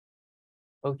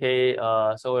Okay,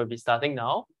 so we'll be starting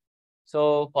now.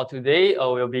 So for today,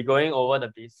 we'll be going over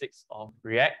the basics of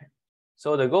React.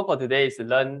 So the goal for today is to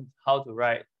learn how to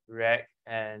write React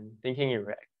and thinking in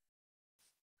React.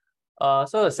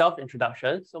 So a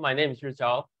self-introduction. So my name is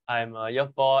Zhao. I'm a year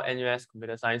 4 NUS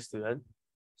computer science student.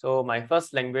 So my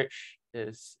first language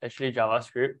is actually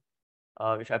JavaScript,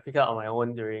 which I picked up on my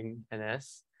own during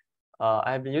NS.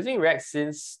 I have been using React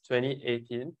since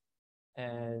 2018.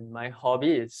 And my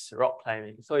hobby is rock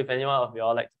climbing. So if anyone of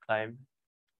y'all like to climb,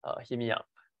 hit me up.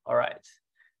 All right.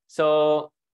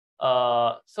 So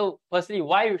firstly,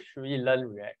 why should we learn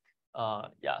React? So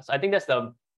I think that's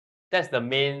the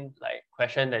main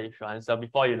question that you should answer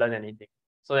before you learn anything,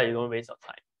 so that you don't waste your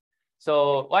time.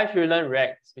 So why should you learn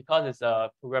React? It's because it's a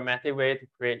programmatic way to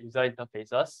create user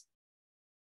interfaces.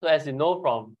 So as you know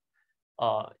from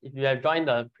if you have joined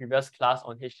the previous class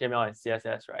on HTML and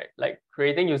CSS, right? Like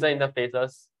creating user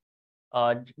interfaces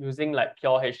using like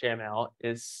pure HTML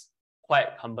is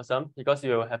quite cumbersome because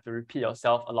you will have to repeat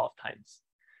yourself a lot of times.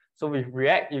 So with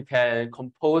React, you can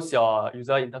compose your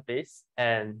user interface,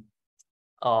 and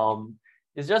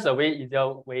it's just a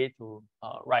easier way to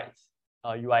write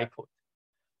UI code.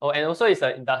 Oh, and also it's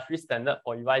an industry standard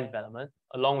for UI development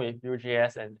along with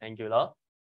Vue.js and Angular.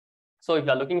 So if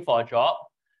you're looking for a job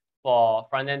for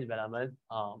front-end development,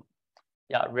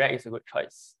 React is a good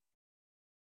choice.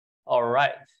 All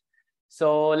right,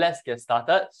 so let's get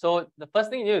started. So the first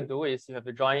thing you need to do is you have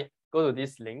to go to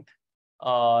this link.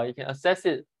 You can access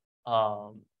it.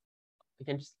 You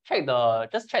can just check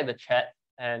the chat,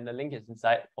 and the link is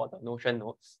inside for the Notion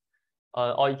notes.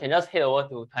 Or you can just head over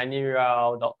to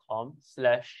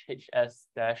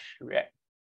tinyurl.com/hs-react.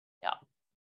 Yeah.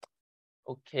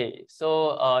 Okay,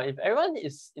 so if everyone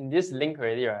is in this link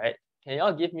already, right? Can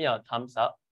y'all give me a thumbs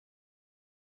up?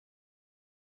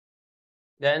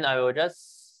 Then I will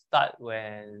just start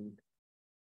when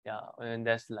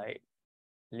there's like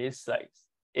at least like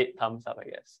 8 thumbs up, I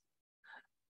guess.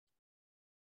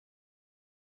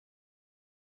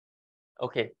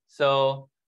 Okay, so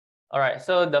all right,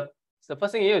 so the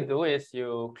first thing you need to do is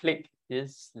you click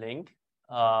this link.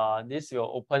 This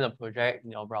will open a project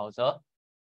in your browser.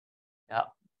 Yeah.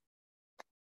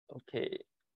 Okay.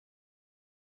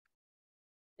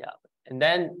 Yeah, and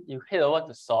then you head over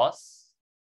to source,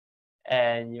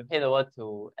 and you head over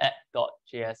to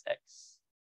app.jsx.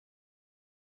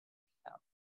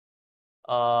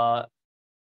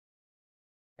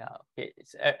 Okay.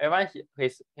 Is everyone here? Okay,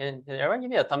 can everyone give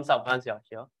me a thumbs up once you're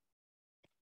here?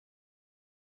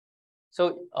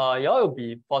 So y'all will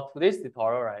be, for today's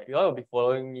tutorial, right? Y'all will be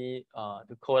following me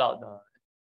to code out the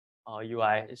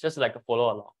UI. It's just like a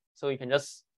follow along. So you can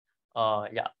just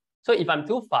So if I'm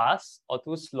too fast or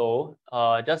too slow,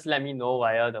 just let me know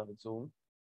via the Zoom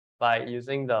by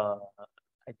using the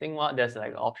I think there's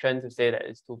like an option to say that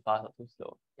it's too fast or too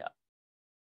slow. Yeah.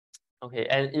 Okay,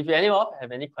 and if anyone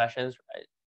have any questions, right?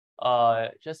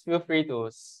 Just feel free to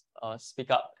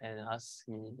speak up and ask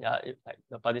me. Yeah, if like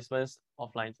the participants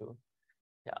offline too.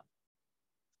 Yeah.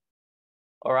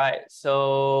 All right.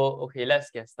 So okay,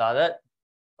 let's get started.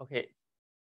 Okay.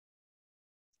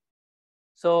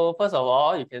 So first of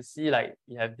all, you can see like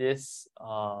we have this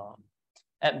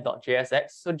app.jsx.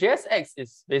 So JSX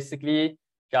is basically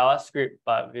JavaScript,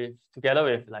 but together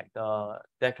with like the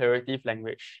declarative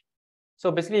language.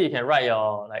 So basically, you can write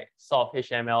your like sort of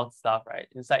HTML stuff right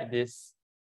inside this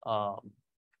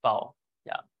file.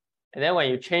 Yeah, and then when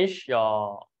you change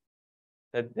the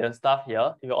stuff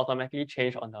here, it will automatically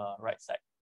change on the right side.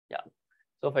 Yeah.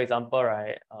 So for example,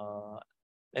 right,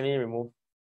 let me remove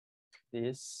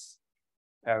this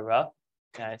paragraph,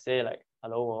 and I say like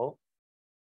hello world.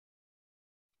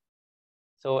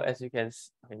 So as you can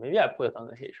see, okay, maybe I put it on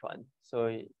the H1 so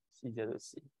it's easier to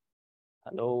see.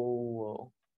 Hello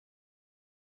world.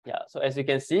 Yeah, so as you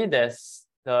can see, there's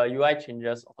the UI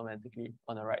changes automatically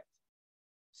on the right.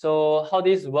 So how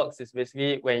this works is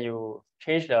basically when you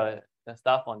change the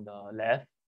stuff on the left,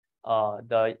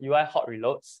 the UI hot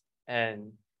reloads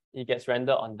and it gets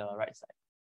rendered on the right side.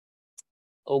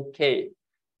 Okay,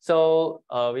 so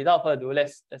without further ado,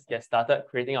 let's get started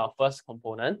creating our first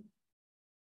component.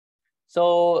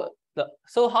 So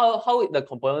how the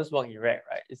components work in React,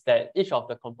 right, is that each of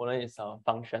the component is a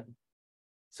function.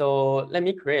 So let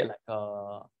me create like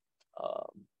a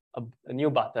new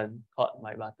button called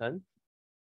my button.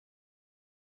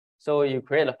 So you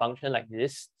create a function like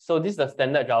this. So this is the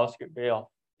standard JavaScript way of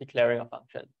declaring a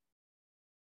function.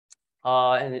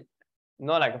 And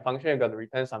like a function, you got to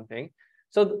return something.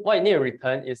 So what you need to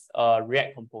return is a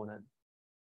React component.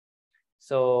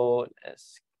 So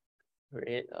let's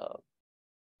create a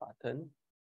button.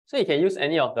 So you can use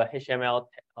any of the HTML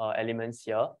elements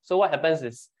here. So what happens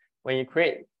is when you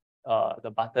create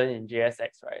the button in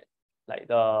JSX, right? Like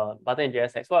the button in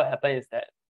JSX, what will happen is that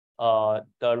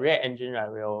the React engine,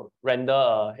 right, will render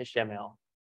a HTML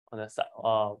on the side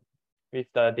with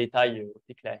the data you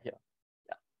declare here.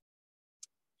 Yeah.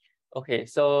 Okay,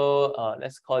 so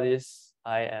let's call this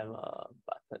I am a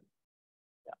button.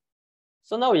 Yeah.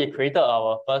 So now we created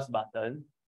our first button.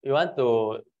 We want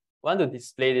to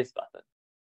display this button.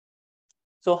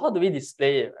 So how do we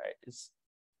display it, right? It's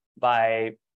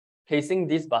by placing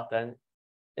this button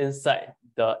inside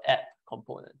the app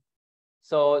component.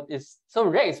 So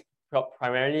React is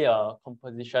primarily a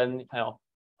composition kind of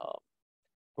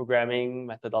programming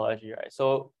methodology, right?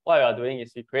 So what we are doing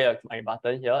is we create a my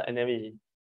button here and then we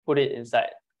put it inside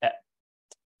app.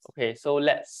 Okay, so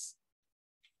let's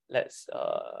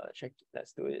check.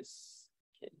 Let's do this.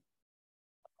 Okay,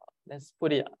 let's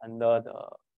put it under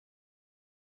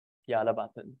the other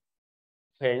button.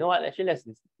 Okay, you know what? Actually, let's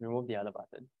remove the other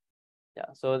button.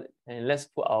 Yeah. So and let's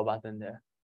put our button there.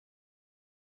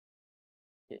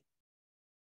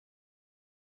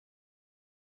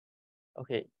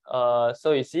 Okay.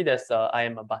 So you see there's I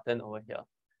am a button over here.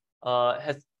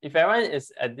 If everyone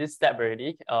is at this step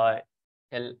already,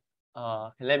 can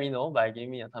let me know by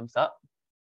giving me a thumbs up.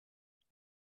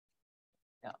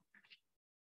 Yeah.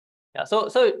 Yeah. So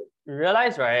you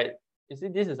realize, right? You see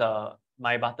this is a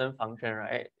my button function,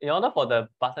 right? In order for the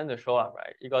button to show up,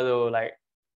 right, you got to like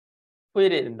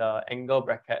put it in the angle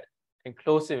bracket and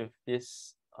close it with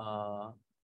this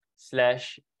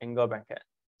slash angle bracket.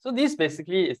 So this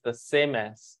basically is the same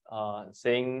as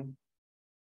saying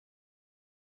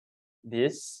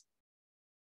this.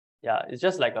 Yeah, it's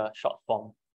just like a short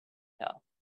form. Yeah,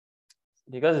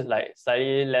 because it's like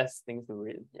slightly less things to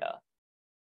read. Yeah.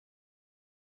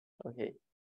 Okay.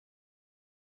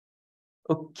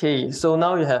 Okay, so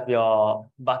now you have your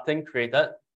button created.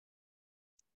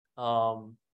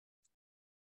 All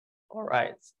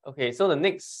right. Okay, so the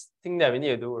next thing that we need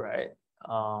to do, right?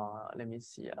 Let me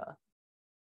see.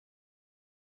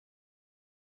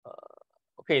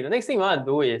 Okay, the next thing we want to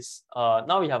do is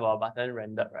now we have our button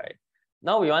rendered, right?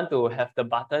 Now we want to have the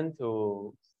button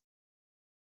to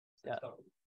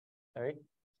sorry.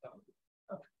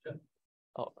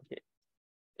 Oh, okay.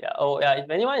 Yeah. Oh, yeah. If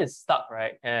anyone is stuck,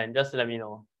 right, and just let me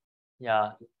know.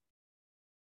 Yeah.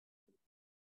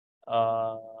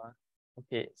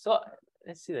 Okay. So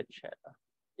let's see the chat.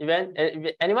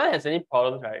 If anyone has any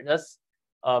problems, right, just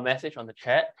message on the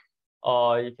chat,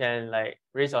 or you can like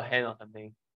raise your hand or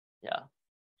something. Yeah.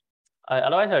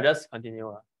 Otherwise, I'll just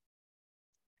continue.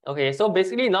 Okay. So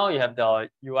basically, now you have the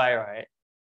UI, right?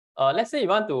 Let's say you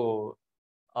want to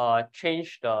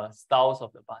change the styles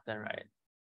of the button, right?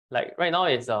 Like right now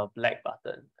it's a black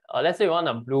button. Let's say you want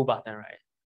a blue button, right?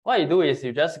 What you do is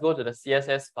you just go to the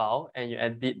CSS file and you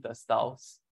edit the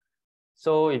styles.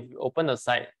 So if you open the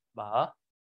sidebar,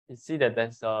 you see that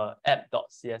there's a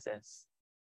app.css.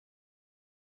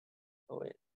 Oh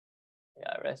wait,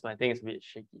 yeah, I realize my thing is a bit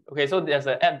shaky. Okay, so there's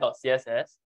an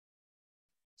app.css.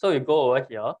 So you go over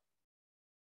here.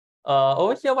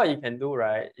 Over here, what you can do,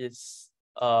 right, is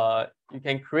you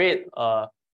can create a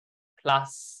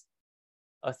class,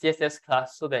 a CSS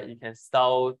class, so that you can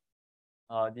style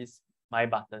this my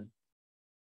button.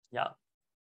 Yeah.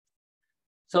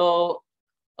 So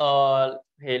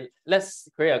okay, let's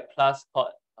create a class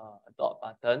called dot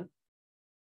button.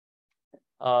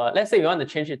 Let's say we want to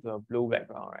change it to a blue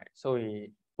background, right? So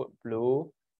we put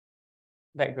blue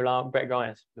background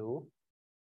as blue.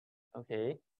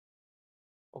 Okay.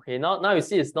 Okay, now you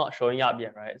see it's not showing up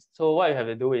yet, right? So what you have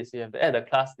to do is you have to add the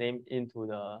class name into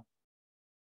the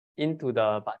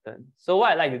button. So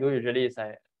what I like to do usually is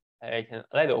I like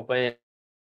to open it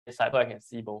so I can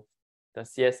see both the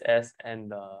CSS and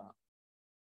the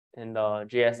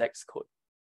JSX code.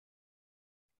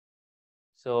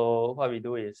 So what we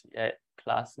do is we add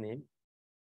class name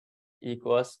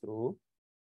equals to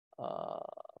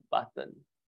button.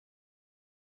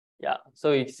 Yeah,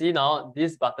 so you see now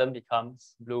this button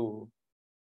becomes blue.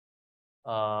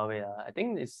 Wait, I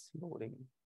think it's loading.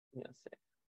 Give me a sec.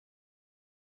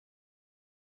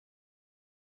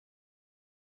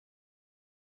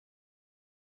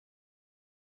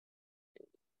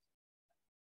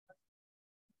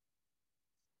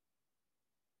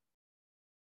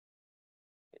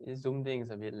 This Zoom thing is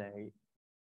a bit laggy.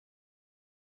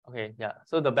 Okay, yeah,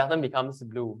 so the button becomes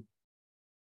blue.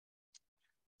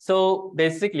 So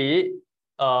basically, if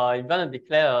you want to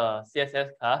declare a CSS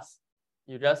class,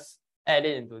 you just add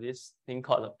it into this thing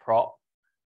called a prop,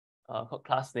 called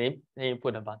class name. Then you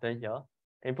put a button here,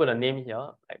 and you put a name here,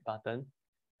 like button,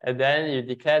 and then you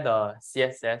declare the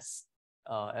CSS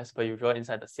as per usual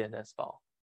inside the CSS file.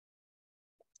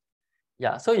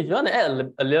 Yeah, so if you want to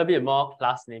add a little bit more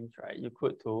class names, right, you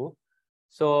could too.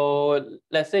 So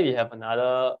let's say we have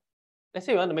another, let's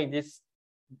say we want to make this,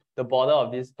 the border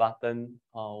of this button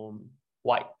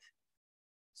white.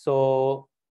 So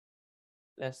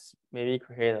let's maybe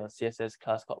create a CSS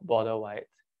class called border white.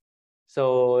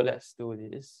 So let's do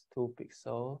this, 2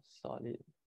 pixels, solid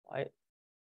white.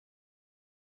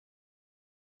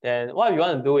 Then what we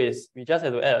want to do is we just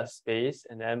have to add a space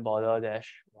and then border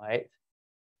dash white.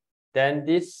 Then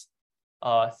this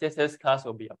CSS class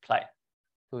will be applied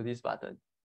to this button.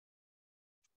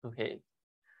 Okay.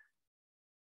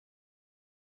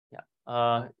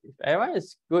 Yeah. If everyone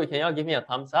is good, can you all give me a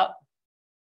thumbs up?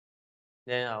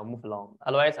 Then I'll move along.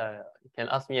 Otherwise, you can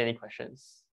ask me any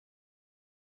questions.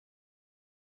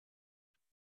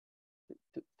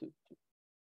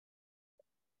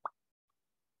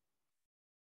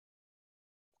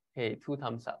 Okay, 2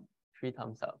 thumbs up, 3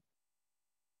 thumbs up.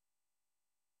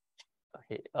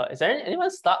 Okay, is there anyone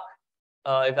stuck?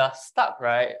 If you're stuck,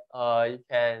 right, you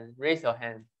can raise your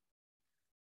hand.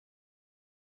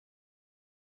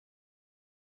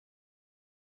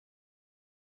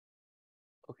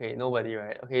 Okay, nobody,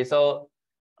 right? Okay, so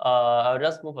I'll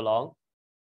just move along.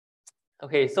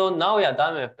 Okay, so now we are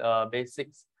done with the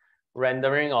basics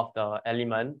rendering of the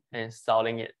element and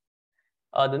styling it.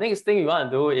 The next thing you want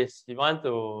to do is you want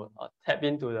to tap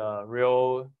into the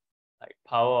real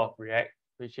power of React,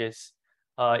 which is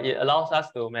it allows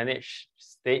us to manage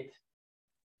state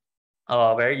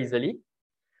very easily.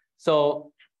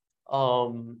 So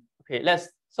okay,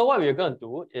 so what we're going to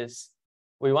do is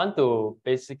we want to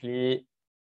basically,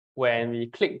 when we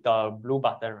click the blue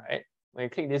button, right? When you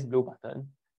click this blue button,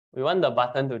 we want the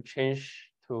button to change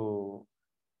to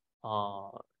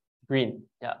green.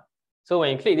 Yeah. So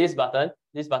when you click this button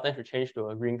should change to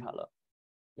a green color.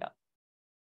 Yeah.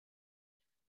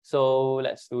 So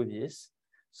let's do this.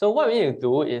 So what we need to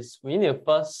do is we need to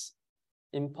first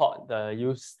import the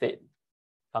useState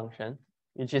function,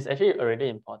 which is actually already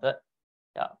imported.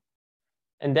 Yeah.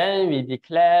 And then we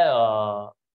declare a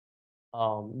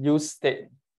useState.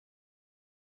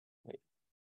 Wait,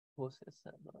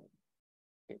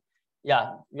 okay.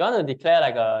 Yeah, we want to declare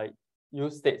like a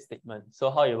useState statement.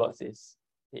 So how it works is,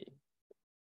 okay,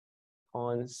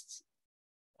 const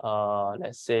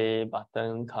let's say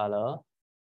button color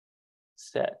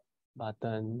set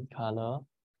button color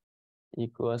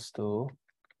equals to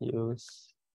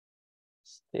use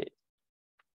state.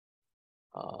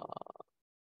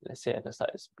 Let's say at the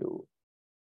start is blue.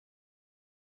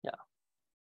 Yeah.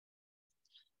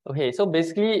 Okay, so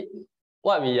basically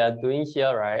what we are doing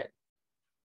here, right?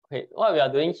 Okay, what we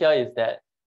are doing here is that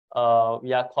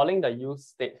we are calling the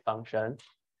useState function,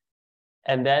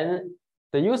 and then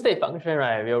the useState function,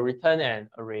 right, will return an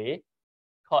array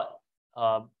called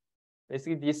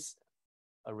basically this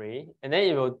array, and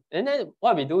then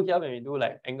what we do here when we do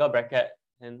like angle bracket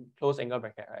and close angle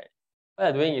bracket, right?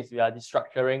 What we're doing is we are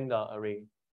destructuring the array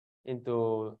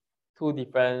into 2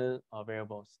 different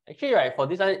variables. Actually, right, for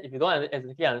this one, if you don't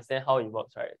exactly understand how it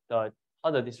works, right, how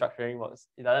the destructuring works,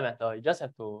 it doesn't matter. You just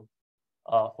have to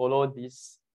follow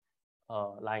this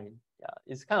line. Yeah,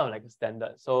 it's kind of like a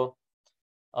standard. So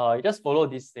you just follow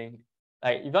this thing.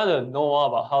 Like if you want to know more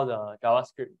about how the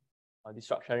JavaScript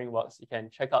destructuring works, you can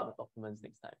check out the documents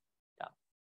next time. Yeah.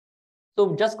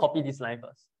 So just copy this line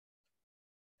first.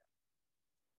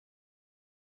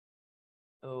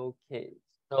 Okay.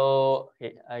 So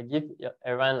okay, I give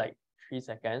everyone like 3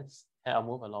 seconds, and I'll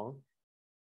move along.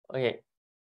 Okay.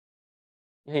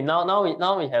 Okay.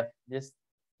 Now we have this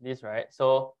right.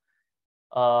 So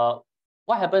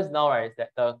what happens now, right, is that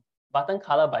the button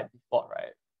color by default,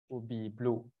 right, will be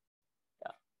blue.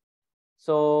 Yeah.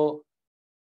 So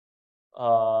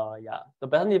yeah, the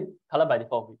button color by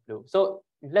default will be blue. So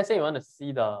if let's say you want to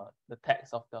see the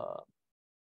text of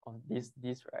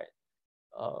this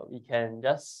right, we can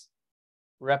just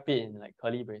wrap it in like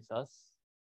curly braces.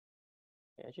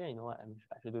 Okay, actually, you know what?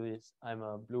 I should do this. I'm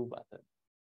a blue button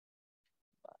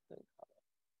color.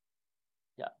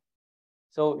 Yeah.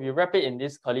 So we wrap it in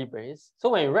this curly brace. So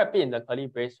when you wrap it in the curly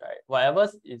brace, right, whatever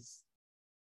is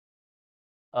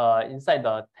inside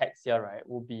the text here, right,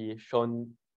 will be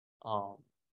shown on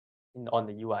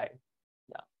the UI.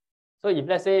 Yeah. So if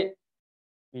let's say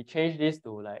we change this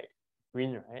to like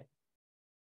green, right,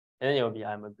 and then it will be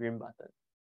I'm a green button.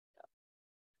 Yeah.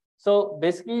 So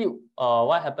basically,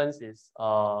 what happens is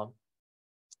the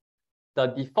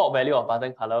default value of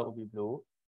button color will be blue,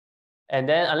 and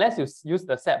then unless you use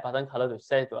the set button color to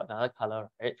set it to another color,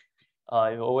 right,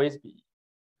 it will always be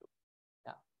blue.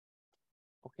 Yeah.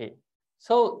 Okay.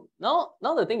 So now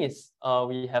the thing is,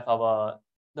 we have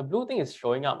the blue thing is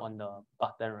showing up on the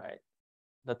button, right?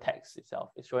 the text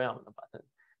itself is showing up on the button,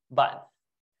 but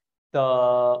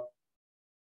the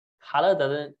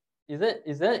color it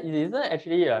isn't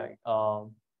actually like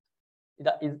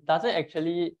it doesn't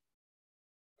actually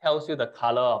tells you the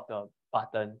color of the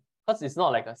button because it's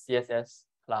not like a CSS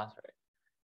class, right?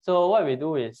 So what we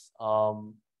do is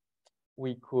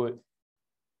we could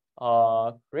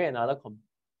create another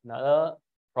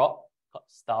prop called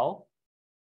style.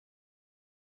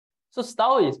 So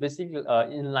style is basically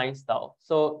inline style.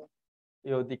 So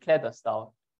you'll declare the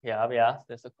style. Yeah,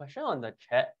 there's a question on the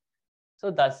chat. So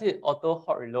does it auto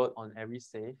hot reload on every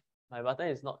save? My button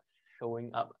is not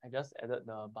showing up. I just added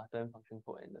the button function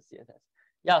code and the CSS.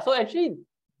 Yeah, so actually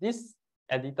this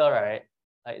editor, right?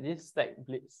 Like this stack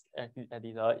blitz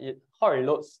editor, it hot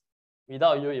reloads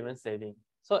without you even saving.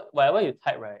 So whatever you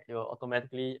type, right, it will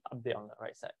automatically update on the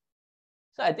right side.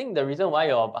 So I think the reason why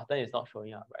your button is not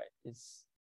showing up, right, is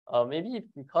maybe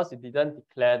because you didn't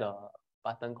declare the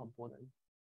button component.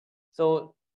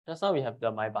 So just now we have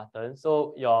the my button.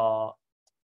 So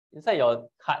inside your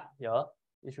card here,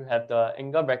 you should have the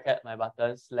angle bracket my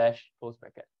button / close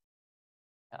bracket.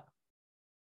 Yeah.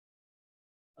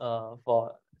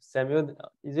 For Samuel,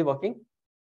 is it working?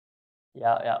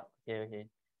 Yeah. Okay.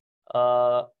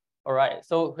 All right.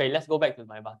 So okay, let's go back to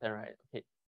my button, right? Okay.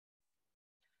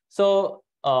 So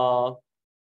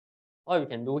what we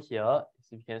can do here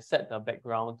is we can set the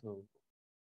background to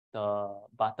the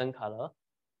button color.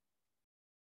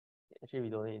 Actually, we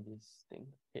don't need this thing.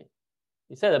 Okay.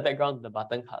 We set the background to the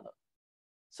button color.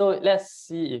 So let's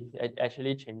see if it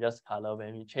actually changes color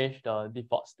when we change the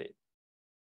default state.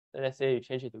 So let's say you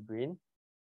change it to green.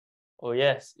 Oh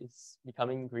yes, it's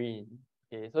becoming green.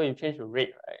 Okay, so you change to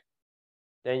red, right?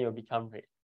 Then you'll become red.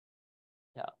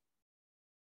 Yeah.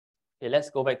 Okay, let's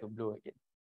go back to blue again.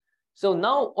 So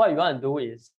now what we want to do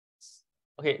is,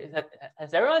 okay,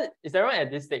 is everyone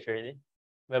at this stage already?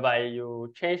 Whereby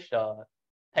you change the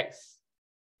text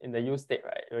in the use state,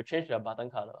 right? You will change the button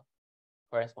color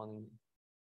correspondingly.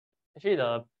 Actually,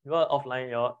 the people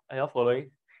offline, are you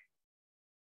following?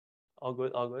 All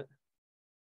good.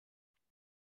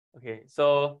 Okay,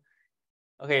 so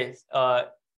okay, can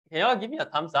y'all give me a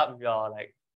thumbs up if you're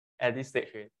like at this stage,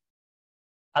 right?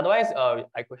 Otherwise,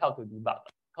 I could help to debug.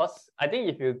 Because I think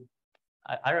if you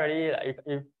I already like, if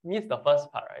you miss the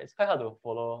first part, right, it's quite hard to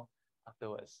follow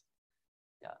afterwards.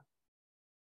 Yeah.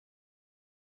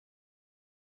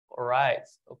 All right.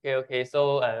 Okay.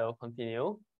 So I'll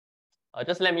continue.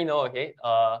 Just let me know. Okay.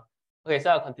 Okay. So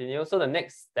I'll continue. So the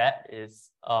next step is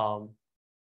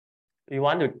we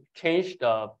want to change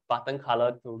the button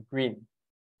color to green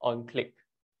on click.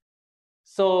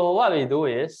 So what we do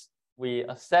is we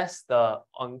access the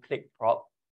on click prop.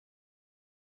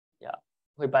 Yeah.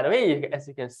 Okay, by the way, as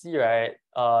you can see, right,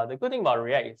 the good thing about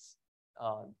React is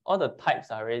all the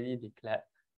types are already declared.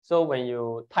 So when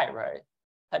you type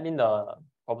in the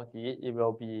property,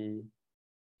 there'll be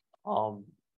a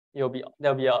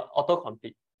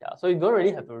autocomplete. Yeah. So you don't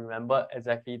really have to remember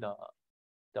exactly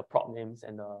the prop names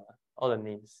and all the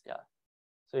names. Yeah.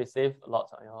 So it saves a lot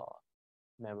on your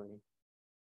memory.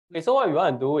 Okay, so what we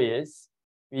want to do is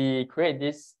we create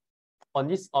this on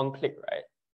click, right?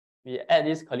 We add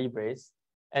this curly brace,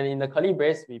 and in the curly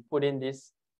brace, we put in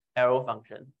this arrow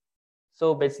function.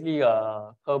 So basically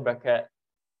a curl bracket,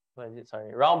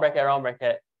 round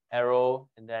bracket, arrow,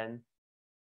 and then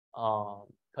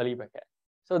curly bracket.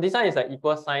 So this one is an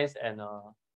equal signs and a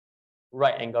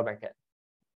right angle bracket.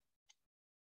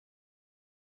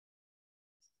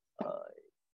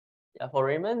 Yeah, for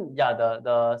Raymond, yeah,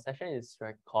 the session is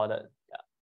recorded.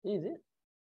 Yeah, is it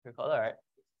recorded, right?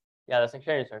 Yeah, the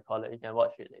section is recorded. You can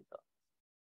watch it later.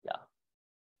 Yeah.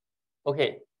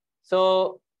 Okay.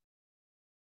 So,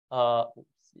 oops, I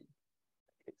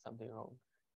clicked something wrong.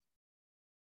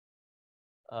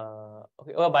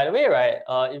 Okay. Well, by the way, right,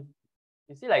 if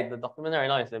you see like the document right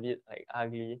now is a bit like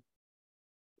ugly.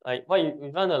 Like what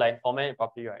you want to like format it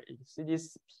properly, right? You see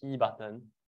this P button,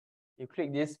 you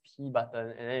click this P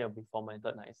button, and then it'll be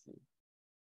formatted nicely.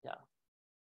 Yeah.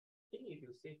 I think if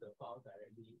you save the file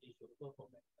directly, it should auto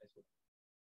format as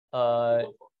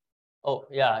well. Oh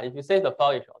yeah, if you save the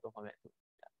file, it should auto format too.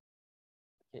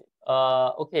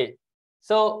 Yeah. Okay.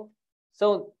 So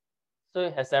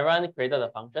has everyone created a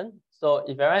function? So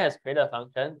if everyone has created a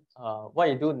function, what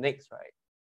you do next, right,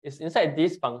 is inside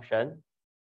this function,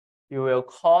 you will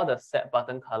call the set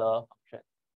button color function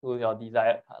to your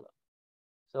desired color.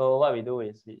 So what we do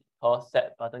is we call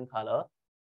set button color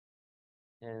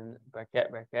and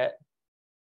bracket,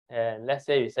 and let's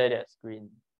say we say that's green.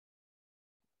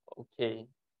 Okay.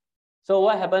 So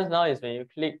what happens now is when you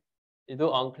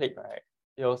do on click, right,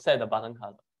 you'll set the button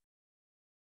color.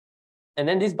 And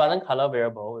then this button color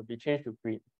variable will be changed to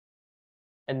green.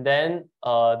 And then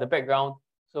the background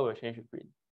so will change to green.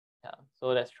 Yeah, so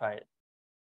let's try it.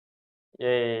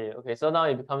 Yay. Okay, so now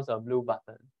it becomes a blue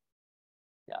button.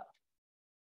 Yeah.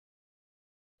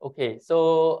 Okay,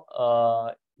 so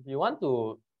if you want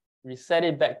to reset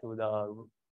it back to the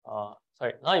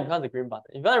sorry, now it becomes the green button.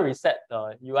 If you want to reset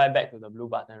the UI back to the blue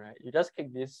button, right? You just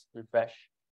click this refresh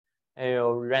and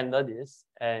you'll render this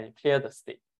and clear the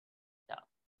state. Yeah.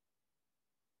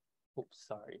 Oops,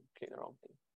 sorry, click the wrong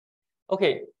thing.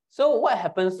 Okay, so what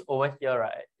happens over here,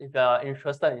 right? If you're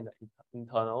interested in the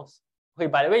internals. Okay,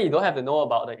 by the way, you don't have to know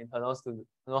about the internals to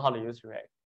know how to use React,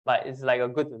 but it's like a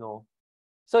good to know.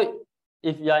 So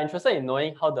if you are interested in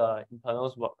knowing how the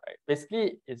internals work, right?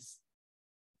 Basically, it's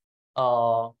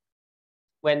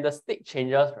when the state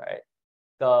changes, right?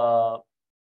 The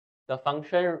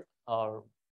function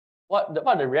what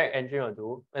the React engine will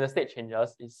do when the state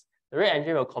changes is the React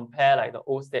engine will compare like the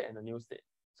old state and the new state.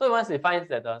 So once it finds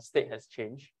that the state has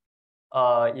changed,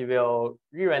 it will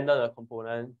re-render the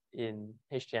component in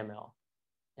HTML.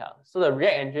 Yeah, so the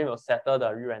React engine will settle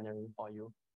the re-rendering for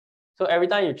you. So every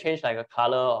time you change like a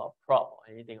color or prop or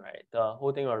anything, right, the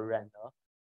whole thing will re-render.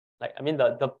 Like I mean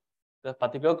the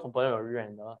particular component will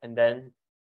re-render and then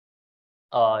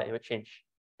it will change.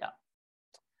 Yeah.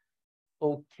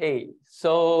 Okay,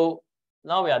 so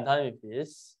now we are done with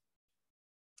this.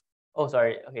 Oh,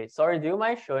 sorry. Okay, sorry. Do you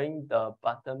mind showing the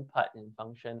button part in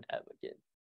function app again?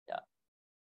 Yeah.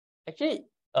 Actually,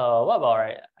 what about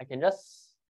right? I can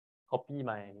just copy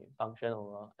my function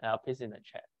over and I'll paste it in the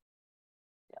chat.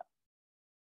 Yeah.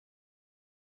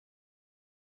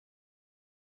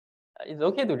 It's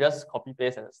okay to just copy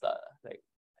paste at the start. Like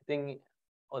I think,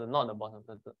 oh, not the bottom,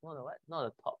 not the what? Not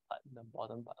the top part, the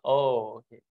bottom part. Oh,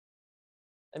 okay.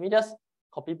 Let me just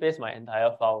copy paste my entire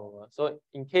file over. So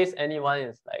in case anyone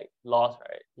is like lost,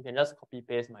 right? You can just copy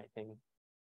paste my thing.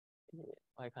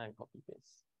 Why can't I copy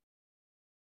paste?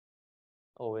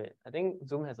 Oh wait, I think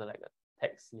Zoom has like a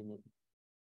text limit.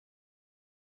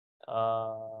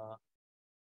 That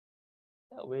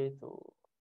way to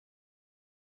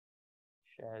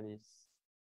share this.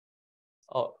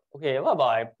 Oh, okay. What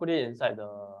about I put it inside the?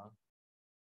 Oh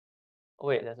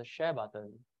wait, there's a share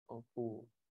button. Oh, cool.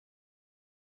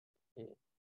 Okay.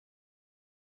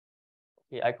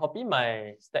 Okay, I copy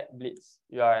my Stack Blitz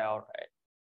URL, right?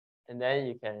 And then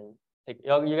you can take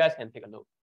you guys can take a look.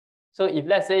 So if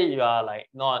let's say you are like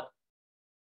not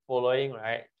following,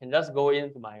 right, you can just go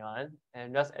into my one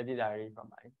and just edit directly from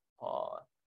mine. Or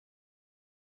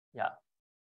yeah.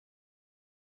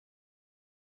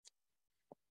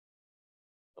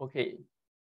 Okay.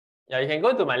 Yeah, you can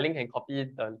go to my link and copy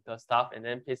the stuff and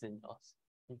then paste in yours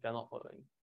if you're not following.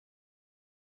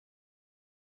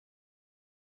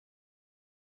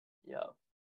 Yeah.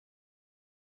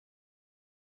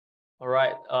 All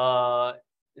right.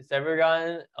 Is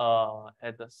everyone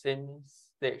at the same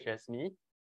stage as me?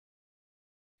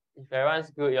 If everyone's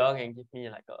good, y'all can give me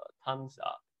like a thumbs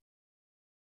up.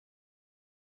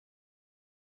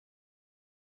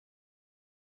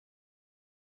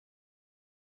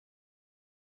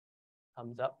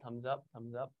 Thumbs up, thumbs up,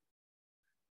 thumbs up.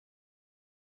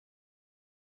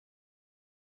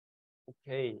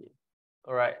 Okay.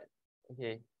 All right.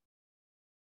 Okay.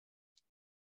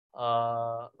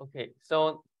 Okay.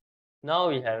 So now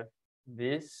we have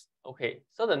this. Okay.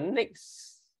 So the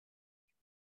next,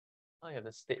 now you have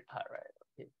the state part, right?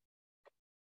 Okay.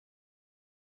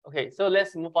 Okay. So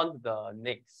let's move on to the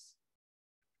next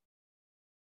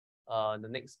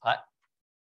part.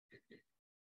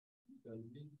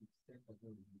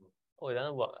 Oh, it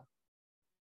doesn't work.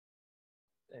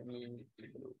 Let me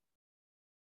take a look.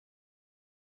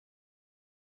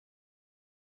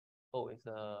 Oh, it's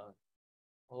a.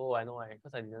 Oh, I know why.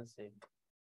 Because I didn't save.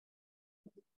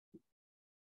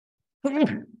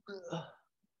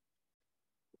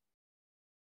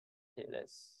 Okay,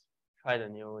 let's try the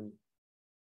new one.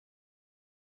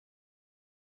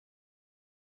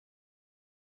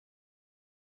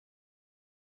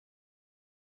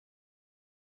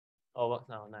 Oh, works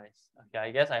now. Nice. Okay,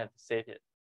 I guess I have to save it.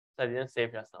 So I didn't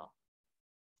save just now.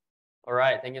 All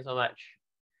right, thank you so much.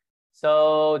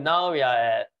 So now we are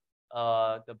at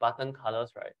the button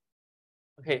colors, right?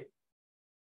 Okay.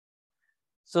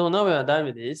 So now we are done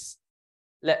with this.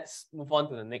 Let's move on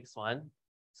to the next one.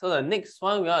 So the next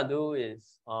one we are to do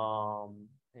is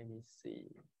let me see.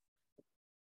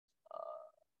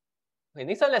 Okay,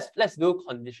 next one let's do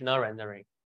conditional rendering.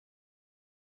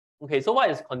 Okay, so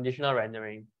what is conditional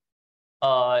rendering?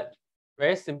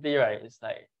 Very simply, right? It's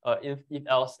like if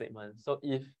else statement. So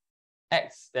if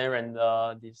X then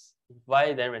render this, if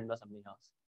Y then render something else.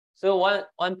 So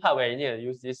one part where you need to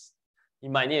use this you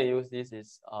might need to use this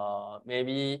is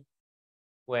maybe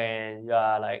when you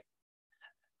are like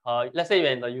let's say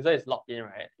when the user is logged in,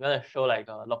 right? You want to show like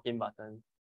a login button.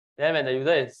 Then when the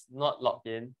user is not logged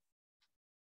in,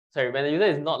 sorry, when the user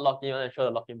is not logged in, you want to show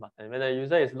the login button. When the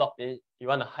user is logged in, you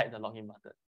want to hide the login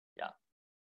button. Yeah.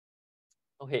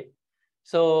 Okay,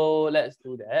 so let's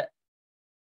do that.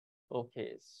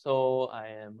 Okay, so I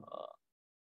am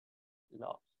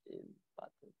login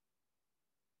button.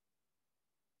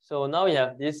 So now we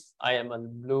have this I am a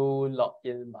blue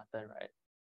login button, right?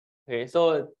 Okay,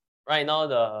 so right now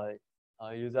the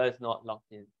user is not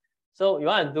logged in. So you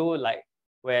want to do like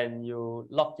when you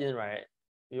log in, right?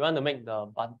 You want to make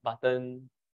the button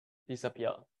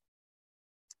disappear.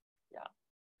 Yeah.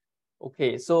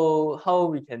 Okay, so how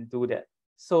we can do that?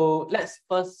 So let's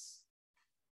first,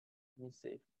 let me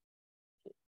see.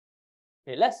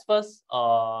 Okay, let's first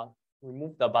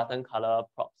remove the button color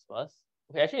props first.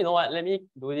 Okay, actually, you know what? Let me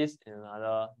do this in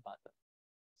another button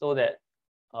so that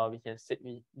we can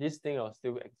see this thing will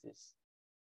still exist.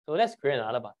 So let's create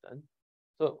another button.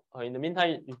 So in the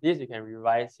meantime, with this you can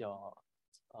revise your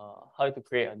how to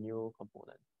create a new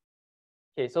component.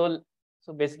 Okay, so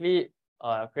basically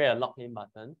create a login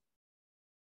button,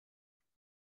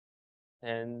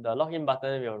 and the login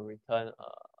button will return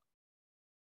a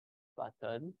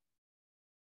button,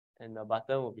 and the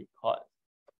button will be called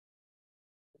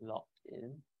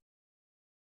login.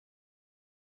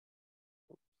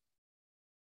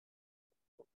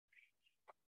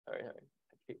 Sorry, I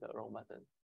clicked the wrong button.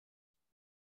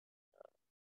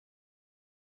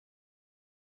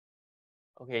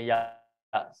 Okay, yeah.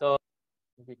 So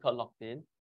we call login,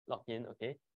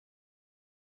 okay.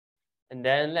 And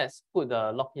then let's put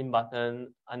the login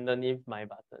button underneath my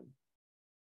button.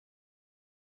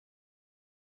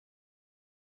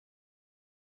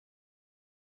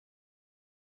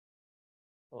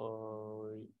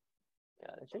 So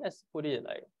yeah, actually let's put it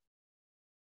like,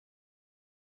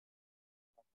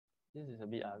 this is a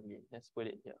bit ugly. Let's put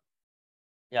it here.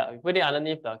 Yeah, we put it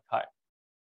underneath the card.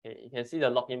 Okay, you can see the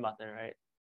login button, right?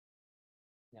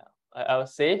 Yeah, I will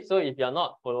save. So if you're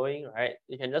not following, right,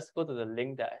 you can just go to the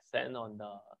link that I sent on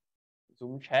the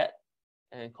Zoom chat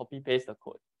and copy paste the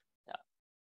code. Yeah.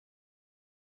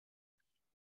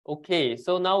 Okay,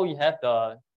 so now we have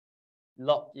the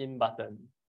login button.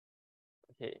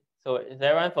 Okay, so is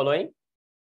everyone following?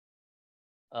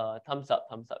 Thumbs up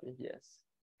if yes.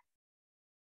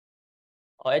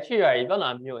 Or actually, right, if you want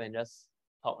to unmute and just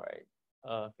talk,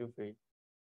 right? Feel free.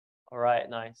 All right,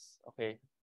 nice. Okay.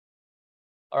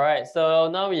 All right, so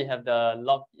now we have the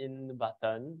login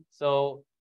button. So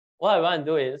what I want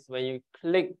to do is when you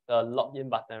click the login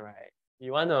button, right,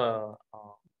 you want to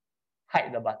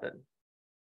hide the button.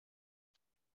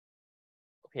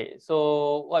 Okay,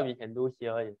 so what we can do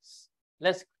here is,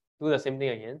 let's do the same thing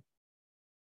again.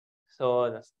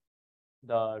 So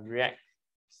the React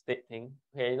state thing.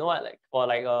 Okay, you know what? Like for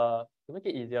like to make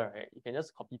it easier, right? You can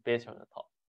just copy paste from the top.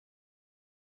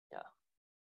 Yeah.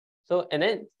 So and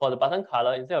then for the button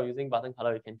color, instead of using button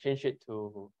color, you can change it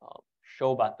to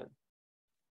show button.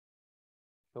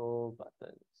 Show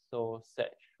button. So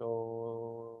set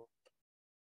show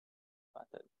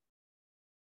button.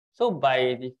 So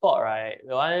by default, right,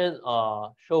 we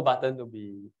want show button to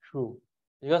be true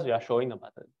because we are showing the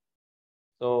button.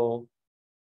 So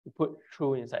we put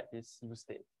true inside this use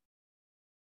state.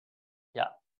 Yeah.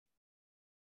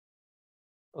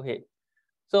 Okay.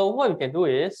 So what we can do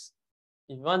is,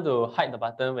 if you want to hide the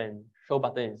button when show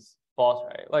button is false,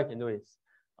 right? What you can do is,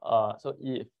 so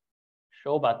if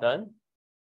show button,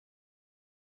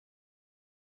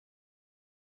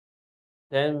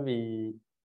 then let me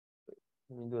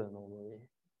do the normal way.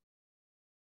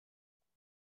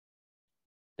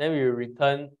 Then we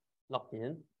return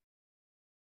login.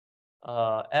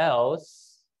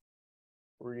 Else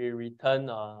we return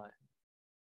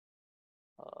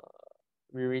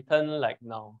like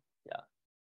now. Yeah.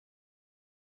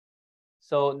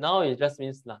 So now it just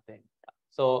means nothing. Yeah.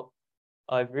 So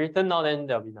if we return now, then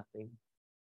there'll be nothing.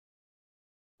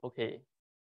 Okay.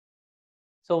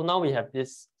 So now we have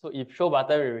this. So if show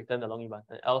button, we return the login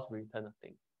button. Else we return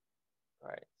nothing. All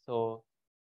right. So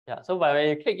yeah. So when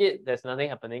you click it, there's nothing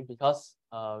happening because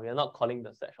we are not calling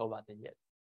the set show button yet.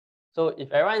 So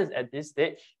if everyone is at this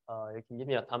stage, you can give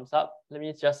me a thumbs up. Let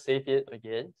me just save it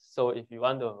again. So if you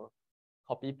want to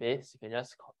copy paste, you can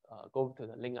just go to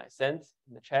the link I sent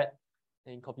in the chat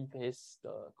and copy paste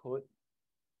the code.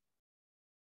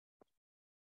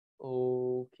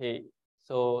 Okay,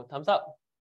 so thumbs up.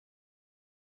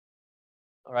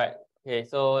 All right. Okay,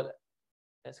 so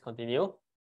let's continue.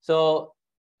 So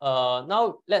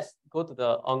now let's go to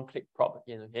the on-click prop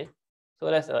again. Okay, so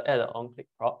let's add an on-click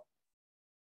prop.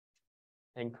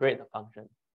 and create the function.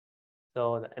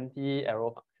 So the empty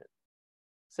arrow function,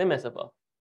 same as above.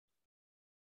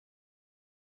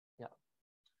 Yeah.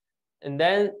 And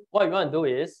then what you want to do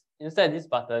is, inside this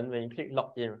button, when you click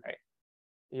login, right,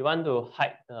 we want to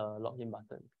hide the login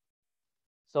button.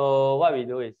 So what we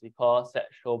do is we call set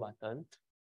show button,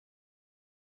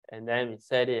 and then we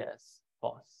set it as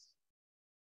false.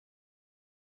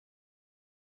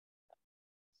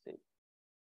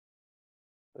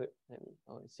 Wait,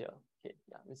 it's here. Okay,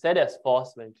 yeah, we set it as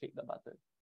false when you click the button.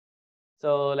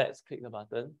 So let's click the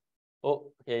button.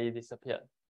 Oh, okay, it disappeared.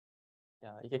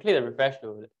 Yeah, you can click the refresh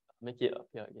to make it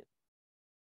appear again.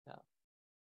 Yeah.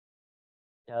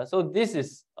 Yeah, so this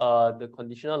is the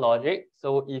conditional logic.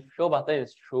 So if show button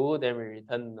is true, then we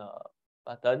return the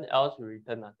button, else we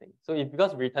return nothing. So if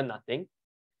because we return nothing,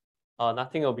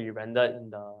 nothing will be rendered in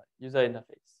the user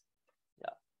interface.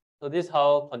 Yeah. So this is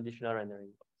how conditional rendering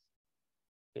works.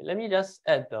 Okay, let me just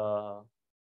add the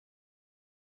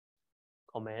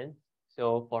comment.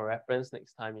 So for reference,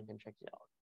 next time you can check it out.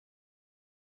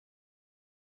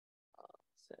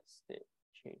 Set state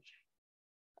change.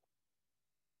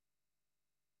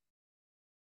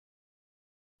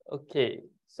 Okay,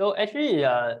 so actually,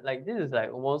 like this is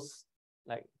like almost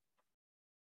like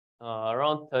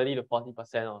around 30 to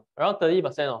 40% of around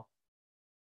 30% of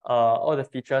all the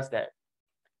features that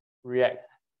React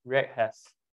has.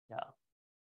 Yeah.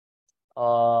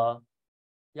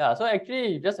 Yeah. So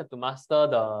actually, you just have to master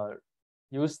the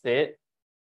use state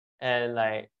and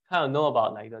like kind of know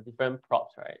about like the different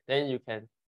props, right? Then you can,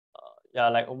 yeah,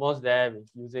 like almost there with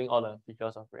using all the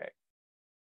features of React.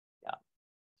 Yeah.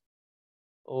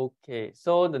 Okay.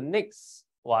 So the next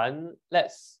one,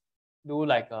 let's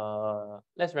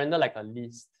render like a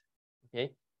list.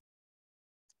 Okay.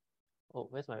 Oh,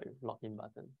 where's my login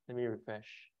button? Let me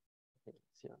refresh. Okay,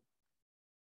 it's here.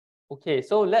 Okay,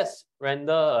 so let's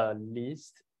render a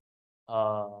list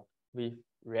with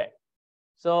React.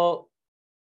 So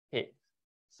okay,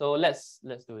 so let's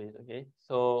do it. Okay,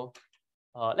 so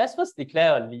let's first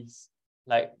declare a list.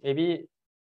 Like maybe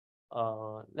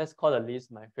let's call the list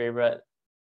my favorite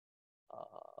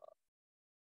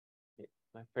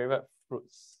my favorite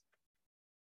fruits.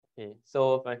 Okay,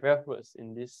 so my favorite fruits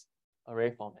in this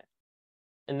array format.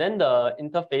 And then the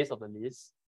interface of the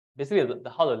list, basically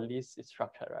how the list is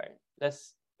structured, right?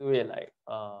 Let's do it like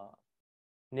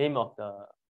name of the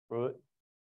fruit,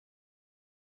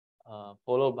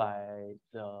 followed by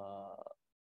the,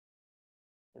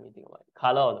 let me think about it,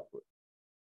 color of the fruit.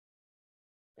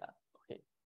 Yeah, okay.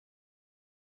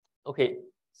 Okay,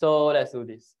 so let's do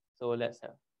this. So let's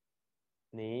have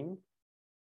name,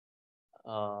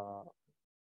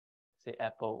 say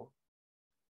apple,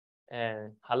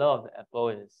 and color of the apple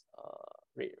is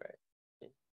red, right?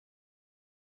 Okay.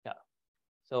 Yeah.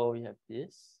 So we have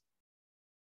this.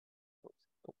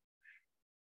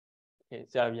 Okay,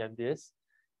 so we have this.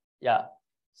 Yeah.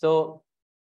 So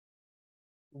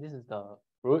this is the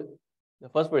fruit. The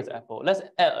first fruit is apple. Let's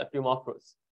add a few more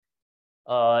fruits.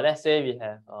 Let's say we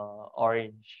have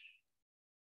orange.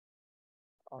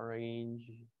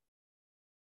 Orange.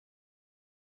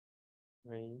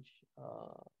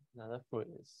 Another fruit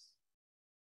is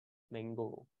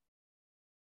mango.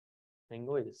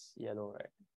 Mango is yellow,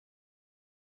 right?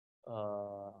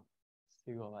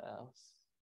 Still got what else?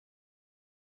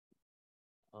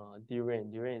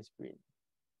 Durian. Durian is green.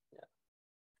 Yeah.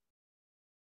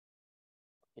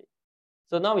 Okay.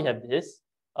 So now we have this.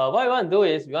 What we want to do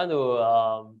is we want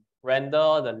to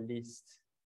render the list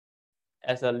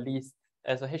as a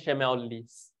HTML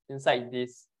list inside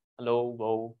this hello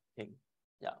world thing.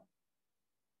 Yeah.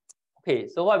 Okay,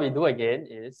 so what we do again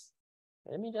is,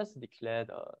 let me just declare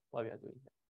what we are doing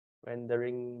here.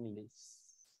 Rendering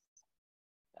list.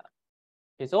 Yeah.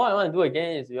 Okay, so what I want to do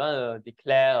again is we want to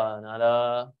declare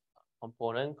another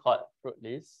component called fruit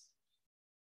list.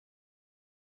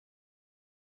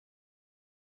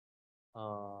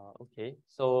 Okay,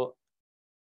 so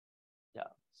yeah,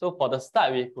 so for the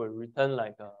start we could return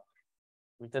like a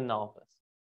return now first.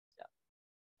 Yeah.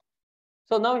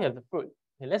 So now we have the fruit.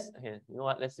 Okay, you know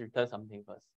what? Let's return something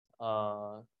first.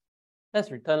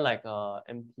 Let's return like a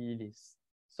empty list.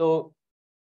 So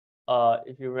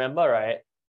if you remember, right,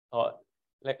 or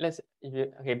like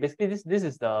basically this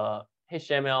is the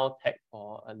HTML tag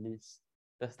for a list.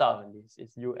 The start of a list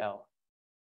is UL,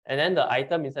 and then the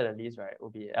item inside the list, right, will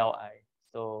be LI.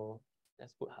 So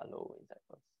let's put hello inside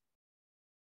first.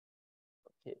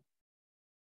 Okay.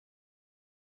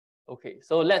 Okay,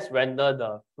 so let's render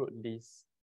the fruit list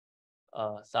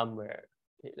somewhere.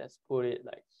 Okay, let's put it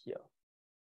like here.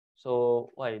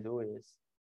 So what I do is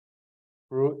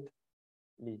fruit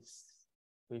list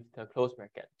with the close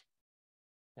bracket.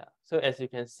 Yeah. So as you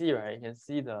can see, right, you can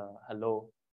see the hello,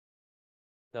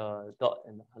 the dot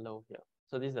and the hello here.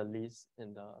 So this is the list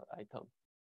and the item.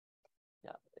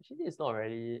 Yeah, actually it's not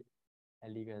really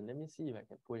elegant. Let me see if I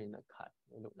can put in the card.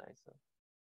 It look nicer.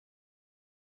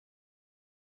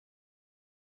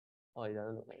 Oh, it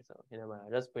doesn't look nicer. Okay, never mind.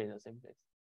 I'll just put it in the same place.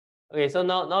 Okay, so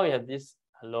now we have this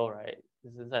hello, right?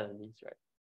 This is inside the list, right?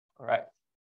 All right.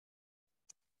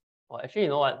 Well, actually, you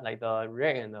know what? Like the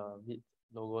React and the Vite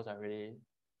logos are really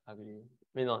ugly.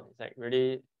 I mean, not, it's like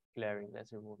really glaring.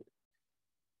 Let's remove it.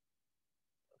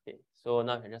 Okay, so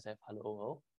now you can just have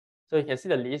hello. So you can see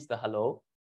the list, the hello.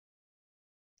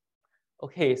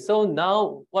 Okay, so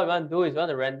now what we want to do is we want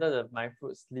to render the my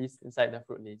fruits list inside the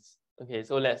fruit list. Okay,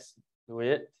 so let's do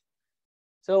it.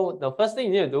 So the first thing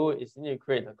you need to do is you need to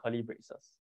create the curly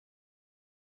braces.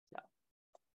 Yeah.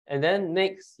 And then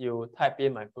next you type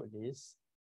in my fruit list.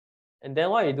 And then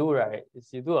what you do, right, is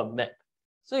you do a map.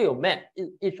 So you map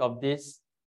each of these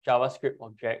JavaScript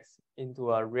objects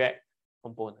into a React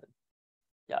component.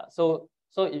 Yeah, so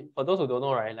if, for those who don't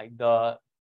know, right, like the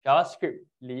JavaScript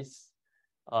list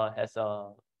has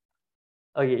a,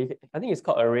 okay, I think it's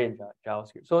called array in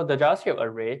JavaScript. So the JavaScript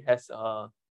array has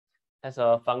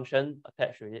a function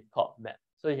attached to it called map.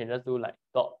 So you can just do like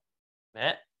dot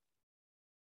map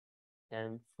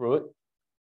and fruit,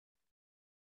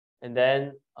 and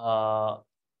then the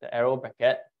arrow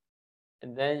bracket,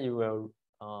 and then you will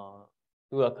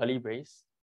do a curly brace,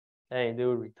 then you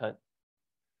do return.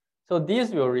 So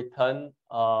these will return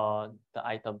the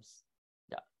items.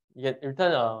 Yeah, you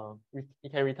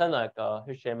can return like a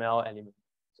HTML element,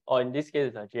 or in this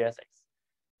case it's a JSX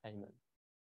element.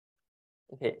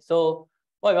 Okay, so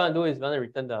what we want to do is we want to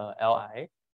return the li.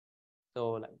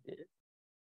 So like this.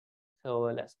 So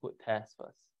let's put test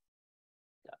first.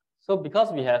 Yeah. So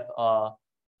because we have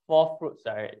 4 fruits,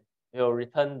 right, we will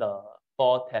return the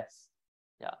 4 tests.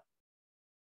 Yeah.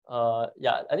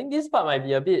 Yeah, I think this part might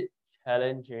be a bit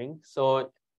challenging.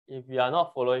 So if you are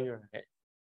not following,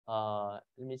 right,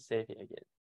 let me save it again.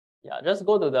 Yeah, just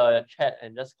go to the chat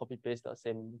and just copy paste the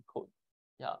same code.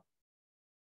 Yeah.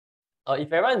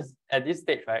 If everyone's at this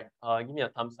stage, right, give me a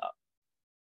thumbs up.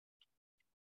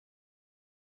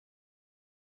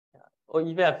 Yeah. Or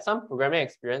if you have some programming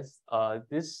experience,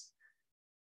 this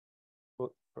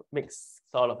makes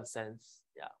sort of a sense.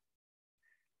 Yeah.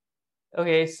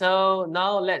 Okay, so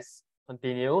now let's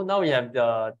continue. Now we have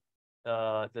the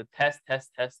test,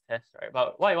 right?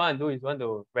 But what you want to do is you want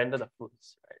to render the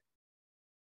fruits, right?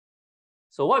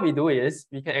 So what we do is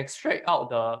we can extract out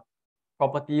the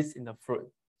properties in the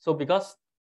fruit. So because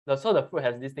the fruit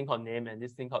has this thing called name and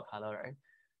this thing called color, right?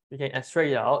 We can extract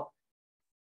it out.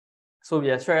 So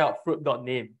we extract out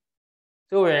fruit.name.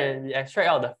 So when we extract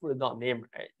out the fruit.name,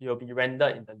 right, it will be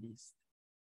rendered in the list.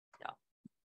 Yeah.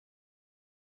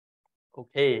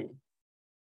 Okay.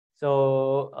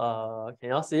 So can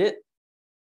y'all see it?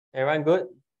 Everyone good?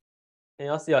 Can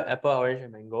y'all see your apple, orange,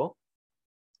 and mango?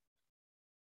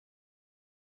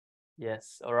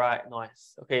 Yes. All right.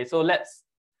 Nice. Okay. So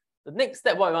the next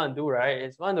step, what we want to do, right,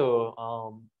 is we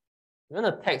want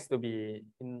the text to be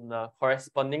in the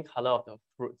corresponding color of the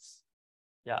fruits.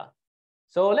 Yeah.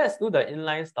 So let's do the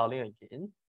inline styling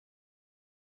again.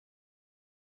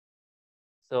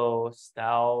 So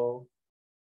style.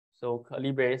 So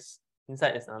curly brace.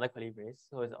 Inside is another curly brace.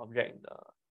 So it's an object in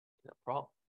the prop.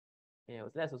 Okay.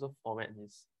 Let's also format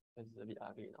this because it's a bit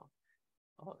ugly now.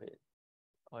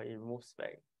 It moves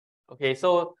back. Okay,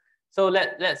 so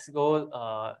let's go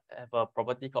have a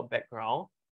property called background,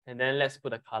 and then let's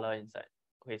put a color inside.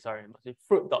 Okay, sorry, it must be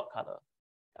fruit.color.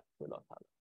 Yeah, fruit.color.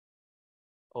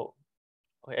 Oh,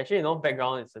 okay, actually no,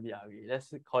 background is a bit ugly.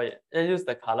 Let's use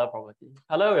the color property.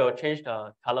 Color will change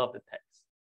the color of the text.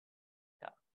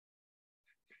 Yeah.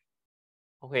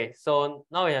 Okay, so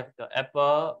now we have the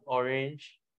apple,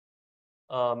 orange,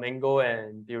 mango,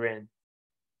 and durian.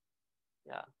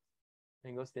 Yeah.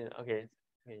 Mangosteen. Okay.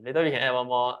 Okay. Later we can add one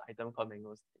more item called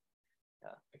mangosteen.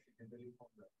 Yeah.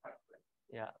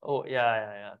 Yeah. Oh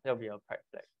yeah. That'll be a pride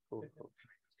flag. Cool.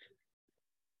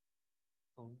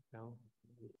 Oh no.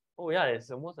 Oh yeah,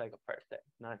 it's almost like a pride flag.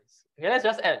 Nice. Okay, let's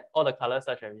just add all the colors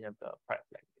such that we have the pride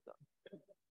flag.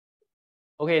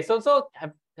 Okay, so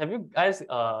have you guys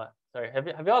sorry, have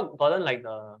you all gotten like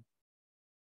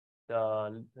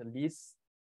the list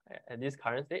at this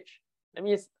current stage? Let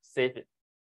me save it.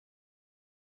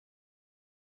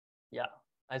 Yeah,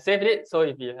 I saved it. So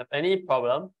if you have any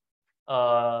problem,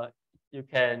 you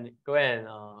can go and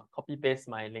copy paste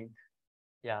my link.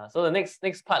 Yeah. So the next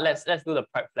part, let's do the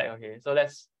pride flag. Okay. So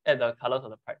let's add the colors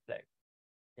of the pride flag.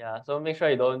 Yeah. So make sure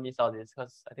you don't miss out this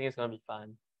because I think it's gonna be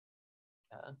fun.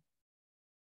 Yeah.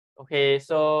 Okay,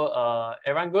 so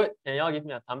everyone good? Can y'all give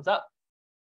me a thumbs up?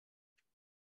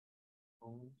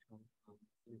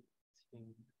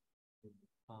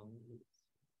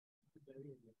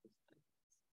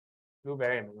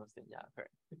 Blueberry and mangosteen, yeah,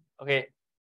 correct. Okay,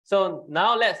 so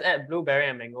now let's add blueberry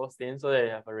and mangosteen so that you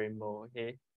have a rainbow.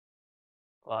 Okay.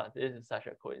 Wow, this is such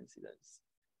a coincidence.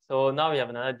 So now we have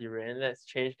another durian. Let's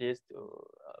change this to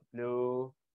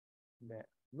blue.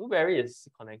 Blueberry is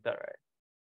connected, right?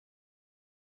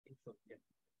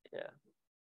 Yeah.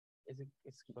 It's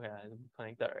okay, it's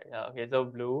connected, right? Yeah. Okay, so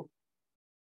blue.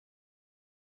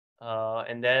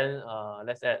 And then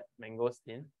let's add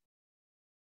mangosteen.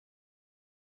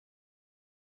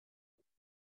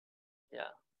 Yeah.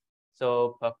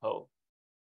 So purple.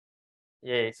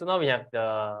 Yay. So now we have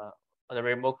the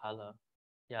rainbow color.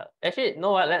 Yeah. Actually,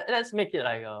 no what? Let's make it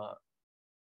like a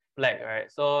black, right?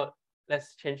 So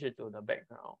let's change it to the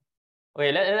background.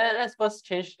 Okay, let's first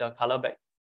change the color back.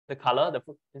 The color, the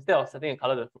fruit, instead of setting a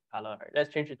color, the fruit color, right?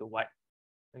 Let's change it to white.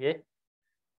 Okay.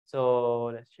 So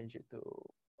let's change it to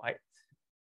white.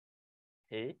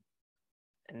 Okay.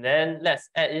 And then let's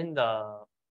add in the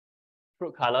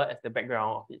fruit color as the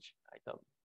background of each item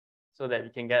so that we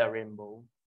can get a rainbow.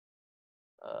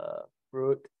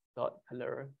 Fruit dot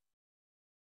color.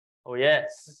 Oh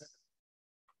yes.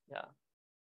 Yeah.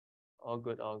 All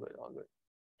good, all good, all good.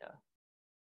 Yeah.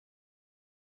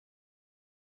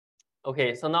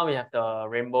 Okay, so now we have the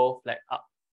rainbow flag up.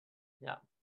 Yeah.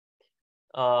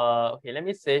 Okay, let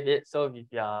me save it. So if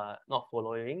you are not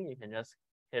following, you can just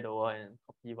head over and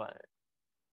copy what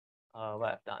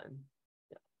I've done.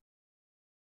 Yeah.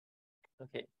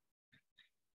 Okay.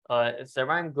 Is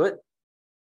everyone good?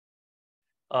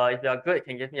 If you are good, you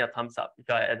can give me a thumbs up if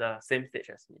you are at the same stage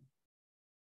as me.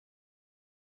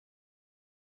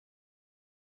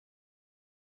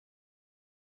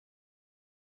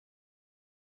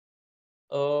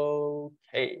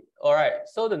 Okay, all right.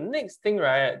 So the next thing,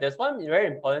 right? There's one very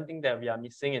important thing that we are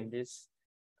missing in this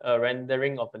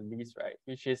rendering of a list, right?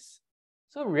 Which is,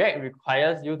 so React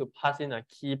requires you to pass in a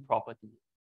key property.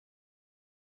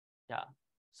 Yeah.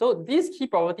 So this key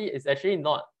property is actually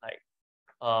not like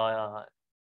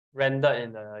rendered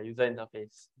in the user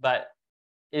interface, but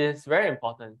it is very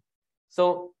important.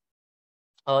 So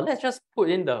let's just put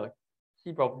in the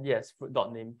key property as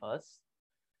fruit.name first.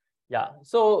 Yeah.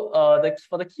 So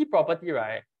for the key property,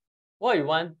 right? What you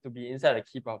want to be inside the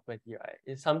key property, right,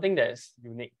 is something that is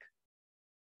unique.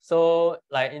 So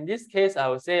like in this case, I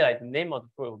would say like the name of the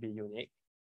fruit will be unique.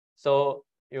 So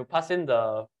you pass in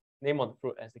the name of the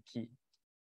fruit as the key.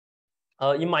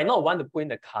 You might not want to put in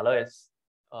the color as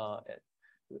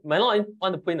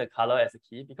a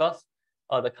key because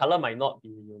the color might not be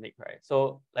unique, right?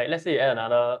 So like let's say you add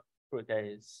another fruit that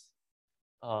is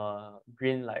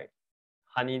green, like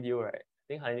honeydew, right? I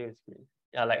think honeydew is green.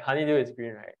 Yeah, like honeydew is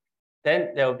green, right?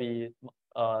 Then there will be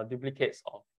duplicates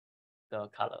of the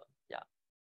color. Yeah.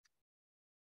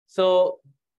 So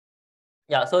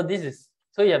yeah, so this is,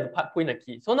 so you have to put in a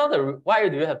key. So now why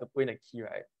do you have to put in a key,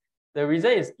 right? The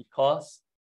reason is because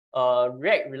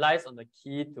React relies on the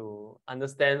key to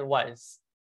understand what is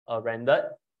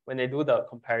rendered when they do the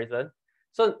comparison.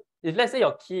 So if let's say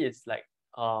your key is like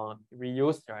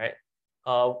reused, right?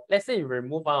 Let's say you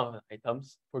remove one of the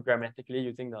items programmatically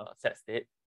using the set state,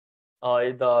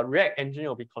 the React engine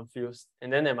will be confused,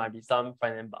 and then there might be some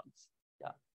front-end bugs.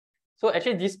 Yeah. So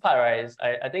actually this part, right, is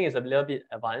I think it's a little bit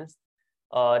advanced.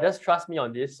 Just trust me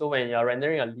on this. So when you're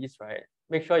rendering a list, right,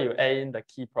 make sure you add in the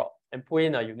key prop and put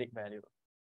in a unique value.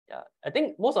 Yeah, I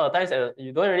think most of the times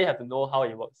you don't really have to know how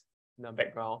it works in the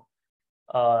background.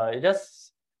 You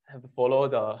just have to follow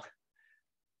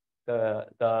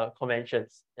the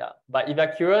conventions. Yeah, but if you're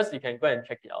curious, you can go and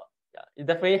check it out. Yeah, it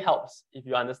definitely helps if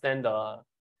you understand the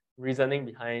reasoning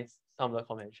behind some of the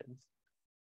conventions.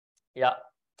 Yeah.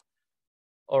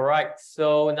 All right.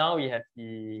 So now we have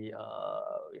the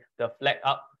flag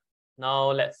up.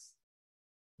 Now let's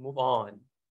move on.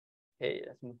 Okay,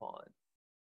 let's move on.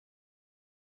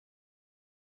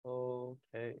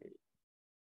 Okay.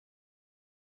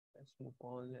 Let's move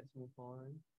on. Let's move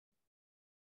on.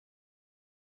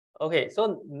 Okay,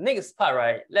 so next part,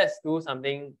 right? Let's do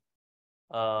something.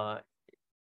 Yeah,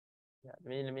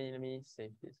 let me save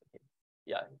this. Okay.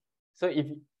 Yeah. So if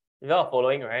you are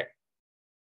following, right?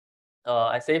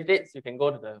 I saved it, so you can go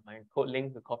to my code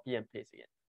link to copy and paste again.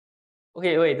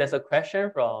 Okay, wait, there's a question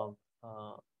from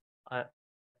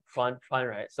Fran,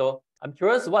 right? So I'm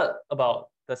curious, what about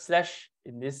the slash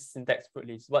in this syntax fruit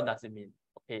list? What does it mean?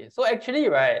 Okay, so actually,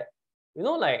 right, you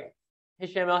know, like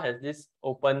HTML has this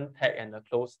open tag and the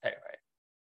close tag, right?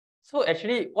 So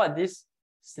actually, what this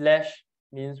slash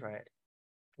means, right?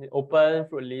 The open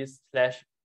fruit list slash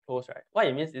close, right? What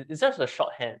it means is it's just a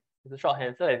shorthand. It's a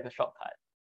shorthand, so it's a shortcut.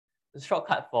 It's a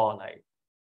shortcut for like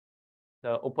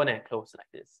the open and close like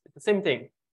this. It's the same thing.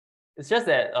 It's just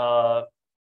that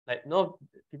like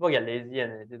people get lazy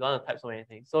and they don't want to type so many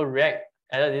things. So React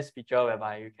added this feature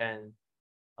whereby you can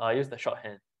use the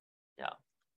shorthand. Yeah.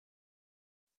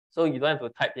 So you don't have to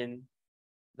type in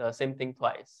the same thing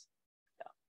twice.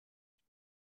 Yeah.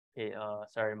 Okay,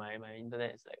 sorry, my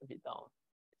internet is like a bit down.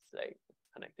 It's like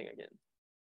connecting again.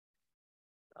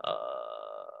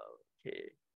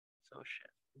 Okay, so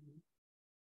share.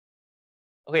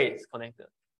 Okay, it's connected.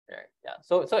 Right. Yeah.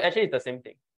 So actually it's the same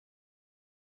thing.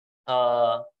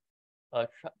 Chuan,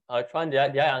 did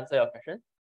I answer your question?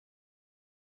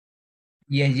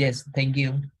 Yes, thank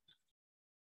you.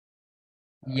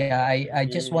 Yeah, I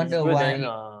just wonder why. Then,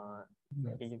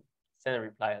 you can send a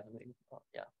reply or something.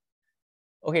 Yeah.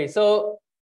 Okay, so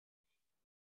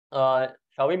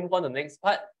shall we move on to the next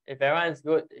part? If everyone is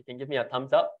good, you can give me a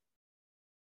thumbs up.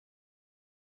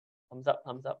 Thumbs up,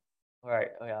 thumbs up. All right.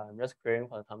 Oh yeah, I'm just querying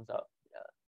for the thumbs up. Yeah.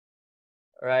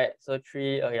 All right. So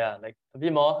 3. Oh yeah, like a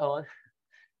bit more. Come on.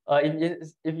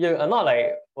 If you are not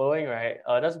like following, right,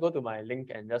 just go to my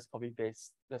link and just copy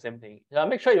paste the same thing. Yeah,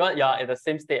 make sure you're at the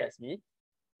same state as me.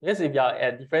 Because if you're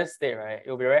at a different state, right, it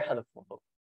will be very hard to follow.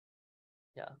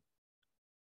 Yeah.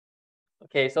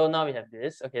 Okay, so now we have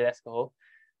this. Okay, let's go.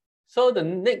 So the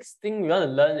next thing we want to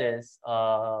learn is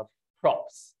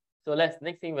props. So next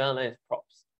thing we want to learn is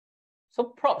props. So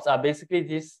props are basically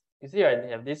this. You see, right? They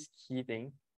have this key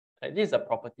thing. Like this is a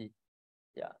property.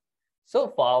 Yeah. So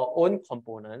for our own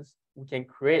components, we can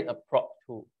create a prop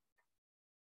too.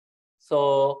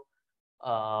 So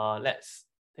let's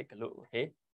take a look.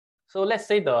 Okay. So let's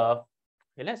say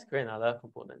let's create another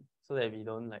component so that we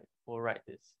don't like overwrite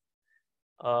this.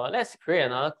 Let's create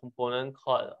another component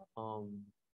called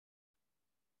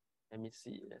let me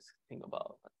see. Let's think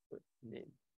about what good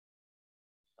name.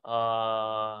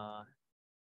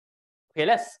 Okay,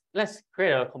 let's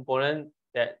create a component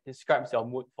that describes your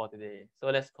mood for today. So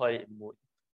let's call it mood.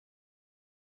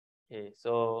 Okay,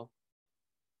 so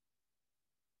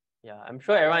yeah, I'm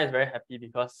sure everyone is very happy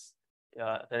because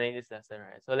you're attending this lesson,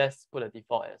 right? So let's put a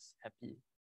default as happy.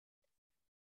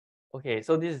 Okay,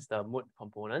 so this is the mood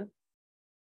component.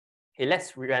 Okay,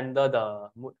 let's render the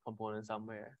mood component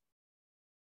somewhere.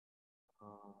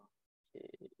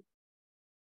 Okay,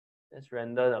 let's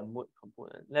render the mood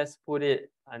component. Let's put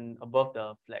it above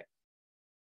the flag.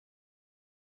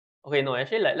 Okay, no,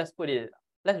 actually,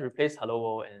 let's replace hello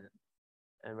world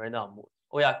and render our mood.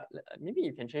 Oh yeah, maybe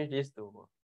you can change this to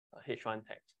H1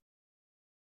 text.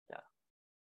 Yeah.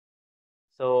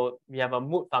 So we have a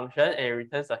mood function and it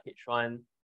returns a H1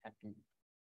 happy.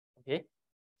 Okay.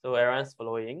 So everyone's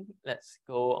following. Let's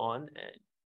go on and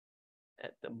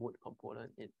add the mood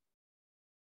component in.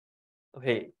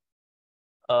 Okay.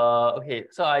 Okay.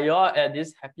 So are you all at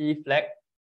this happy flag?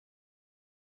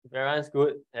 If everyone's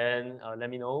good, then let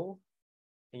me know.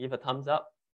 You can give a thumbs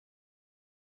up.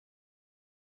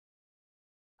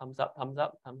 Thumbs up, thumbs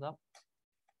up, thumbs up.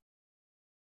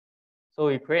 So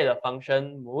we create a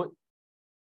function mood,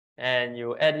 and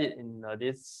you add it in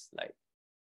this like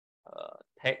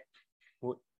tag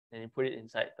mood, and you put it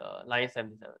inside the line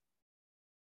 77.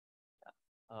 Yeah.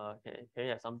 Okay, can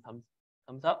you have some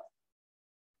thumbs up?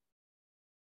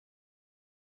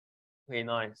 Okay,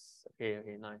 nice.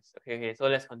 Okay, nice. Okay. So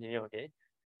let's continue. Okay.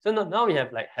 So now we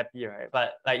have like happy, right?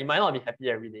 But like it might not be happy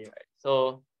every day, right?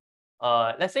 So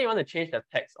let's say you want to change the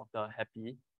text of the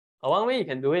happy. One way you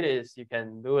can do it is you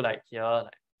can do like here,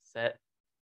 like set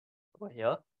over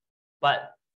here.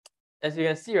 But as you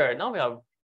can see, right, now we are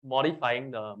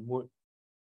modifying the mood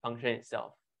function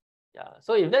itself. Yeah.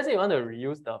 So if let's say you want to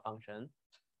reuse the function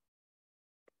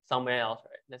somewhere else,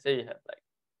 right? Let's say you have like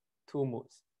 2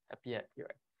 moods, happy,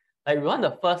 right? Like we want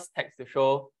the first text to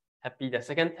show happy, the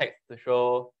second text to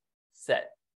show sad,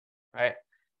 right?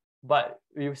 But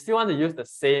we still want to use the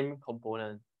same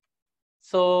component.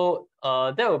 So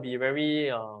that will be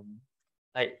very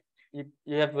like you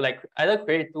have to like either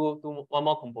create one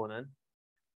more component,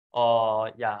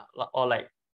 or yeah, or like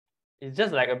it's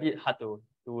just like a bit hard to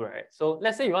do, right? So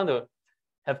let's say you want to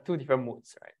have 2 different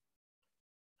moods, right?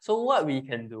 So what we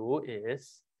can do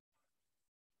is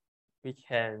we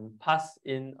can pass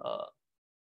in a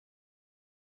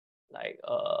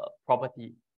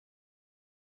property.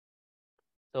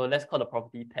 So let's call the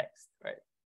property text, right?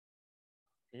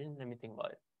 Okay, let me think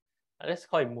about it. Let's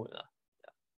call it mood. Yeah.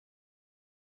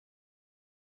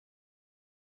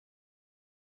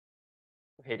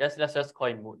 Okay, let's just call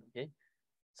it mood. Okay.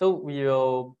 So we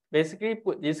will basically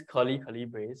put this curly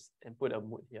brace and put a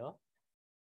mood here.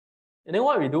 And then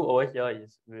what we do over here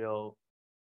is we'll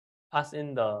pass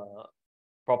in the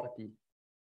property.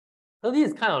 So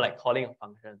this is kind of like calling a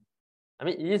function. I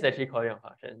mean, it is actually calling a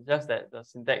function, just that the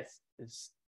syntax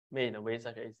is made in a way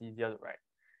such that it's easier to write.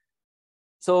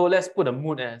 So let's put the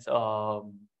mood as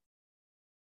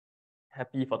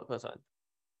happy for the first one.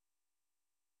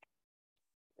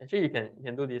 Actually, you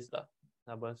can do this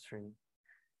double string.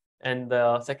 And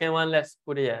the second one, let's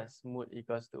put it as mood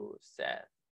equals to sad.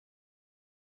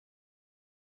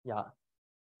 Yeah.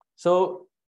 So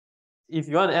if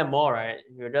you want to add more, right,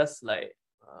 you just like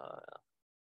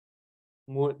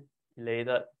mood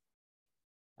elated,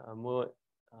 mood.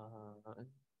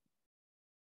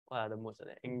 What are the moods?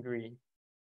 Angry.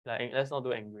 Like, let's not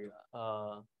do angry.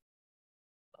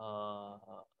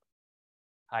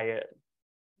 Tired.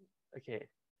 Okay.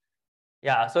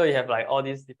 Yeah, so you have like all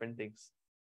these different things.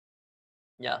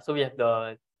 Yeah, so we have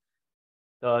the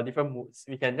different moods.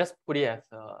 We can just put it as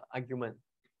an argument.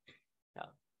 Yeah.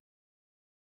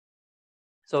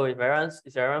 So if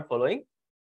is everyone following?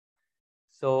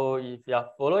 So if you are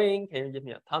following, can you give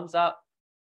me a thumbs up?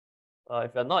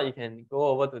 If you're not, you can go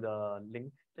over to the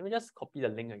link. Let me just copy the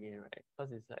link again, right?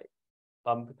 Because it's like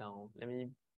bumped down. Let me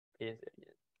paste it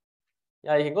again.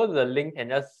 Yeah, you can go to the link and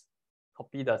just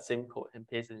copy the same code and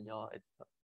paste it in your editor.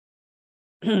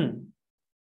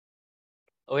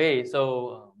 Okay,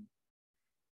 so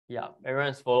yeah,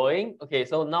 everyone's following. Okay,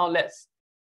 so now let's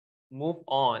move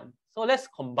on. So let's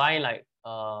combine like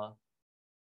all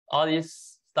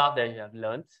this stuff that you have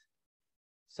learned.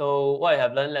 So what you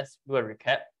have learned, let's do a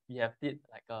recap. We have did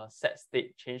like a set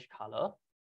state change color.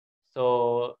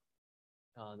 So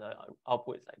the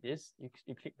output is like this.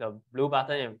 You click the blue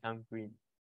button and it becomes green.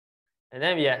 And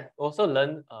then we have also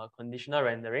learned conditional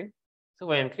rendering. So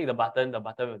when you click the button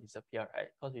will disappear, right?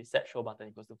 Because we set show button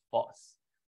equals to false.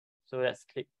 So let's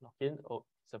click login. Oh, it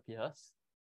disappears.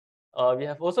 We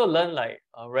have also learned like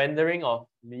rendering of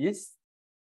lists.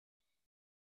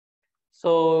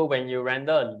 So when you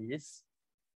render a list,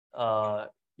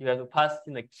 you have to pass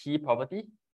in the key property,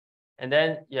 and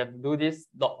then you have to do this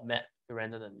dot map to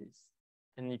render the list.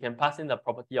 And you can pass in the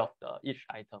property of each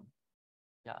item.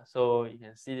 Yeah, so you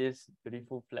can see this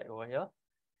beautiful flag over here.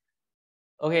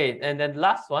 Okay, and then the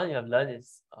last one you have learned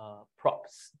is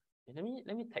props. Okay,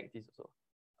 let me tag this also.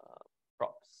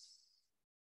 Props.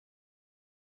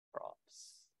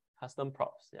 Custom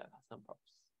props. Yeah, custom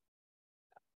props.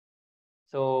 Yeah.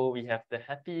 So we have the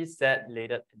happy, sad,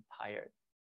 elated, and tired.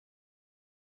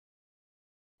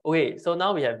 Okay, so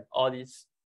now we have all these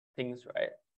things, right?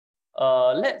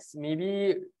 Let's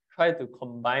maybe try to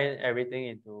combine everything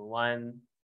into one.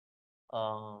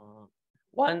 I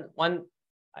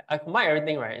combine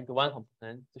everything right into one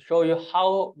component to show you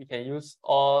how we can use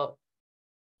all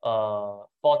 4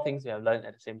 things we have learned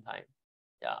at the same time.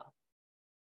 Yeah.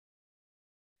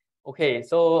 Okay,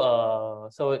 so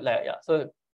so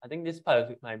I think this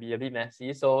part might be a bit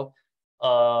messy. So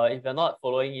if you're not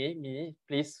following me,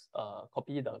 please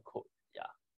copy the code. Yeah.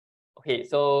 Okay,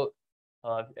 so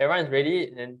if everyone is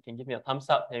ready, then you can give me a thumbs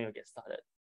up, then we'll get started.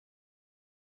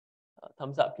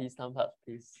 Thumbs up, please. Thumbs up,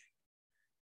 please.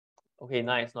 Okay,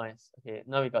 nice. Okay,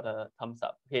 now we got a thumbs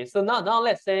up. Okay, so now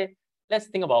let's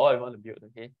think about what we want to build.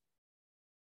 Okay.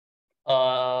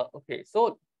 Okay,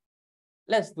 so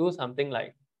let's do something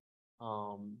like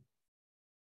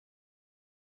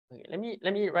okay, let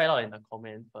me write out in the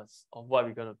comment first of what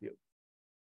we're gonna build.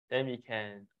 Then we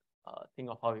can think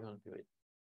of how we're gonna build it.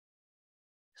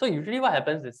 So usually what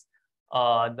happens is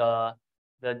if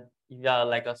you are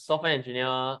like a software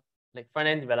engineer, like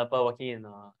front-end developer working in a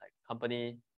like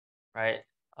company, right?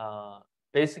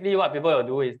 Basically what people will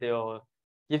do is they will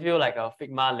give you like a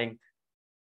Figma link,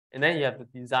 and then you have to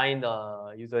design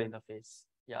the user interface.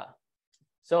 Yeah.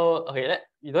 So okay,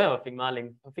 you don't have a Figma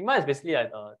link. Figma is basically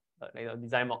like a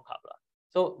design mockup.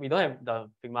 So we don't have the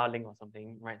Figma link or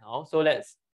something right now. So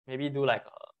let's maybe do like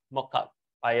a mockup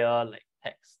via like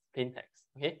text, plain text.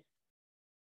 Okay.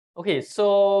 Okay,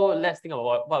 so let's think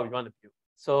about what we want to build.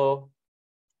 So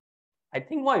I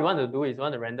think what we want to do is we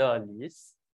want to render a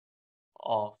list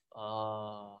of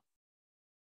so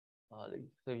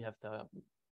we have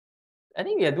I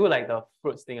think we can do like the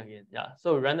fruits thing again. Yeah.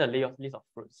 So we render a list of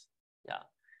fruits. Yeah.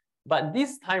 But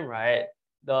this time, right,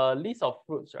 the list of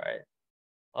fruits, right,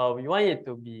 we want it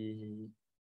to be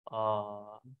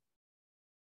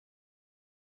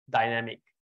dynamic,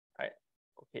 right?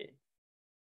 Okay.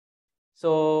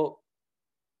 So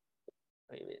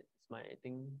wait, is my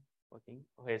thing working?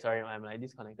 Okay, sorry, I'm like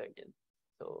disconnected again.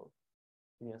 So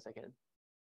give me a second.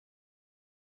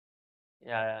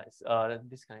 Yeah, it's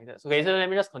disconnected. Okay, so let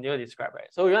me just continue to describe,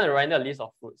 right? So we want to render a list of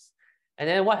fruits. And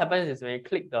then what happens is when you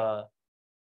click the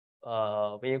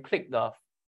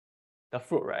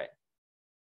fruit, right?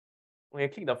 when you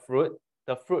click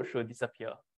the fruit should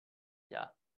disappear. Yeah.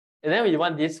 And then we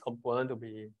want this component to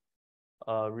be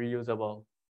reusable.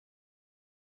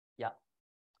 Yeah.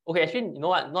 Okay, actually, you know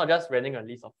what? Not just rendering a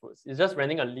list of fruits. It's just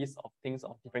rendering a list of things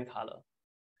of different color.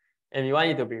 And we want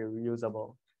it to be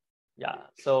reusable. Yeah,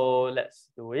 so let's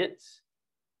do it.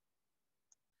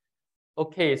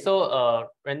 Okay, so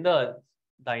render a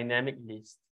dynamic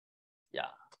list. Yeah,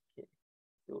 okay,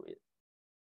 do it.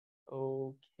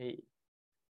 Okay.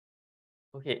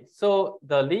 Okay, so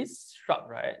the list struct,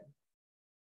 right,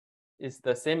 is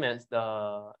the same as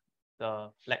the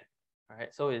flag,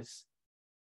 right? So it's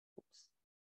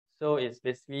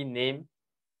basically name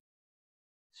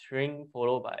string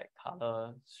followed by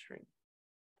color string.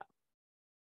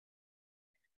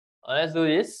 Let's do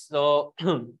this. So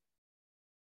you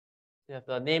have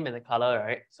the name and the color,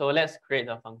 right? So let's create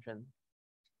the function.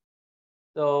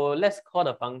 So let's call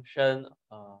the function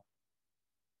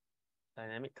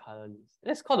dynamic color list.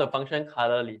 Let's call the function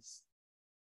color list.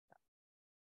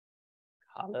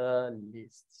 Color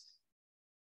list.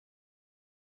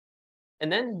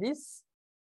 And then this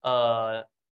color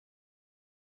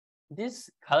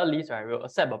list, right, will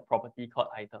accept a property called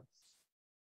items.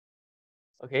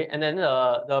 Okay, and then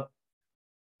the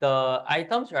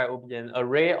items, right, will be an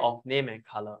array of name and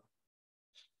color.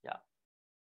 Yeah.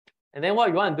 And then what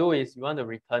you want to do is you want to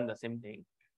return the same thing.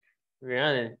 We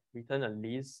want to return a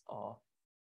list of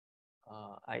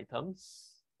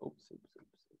items. Oops.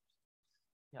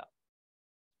 Yeah.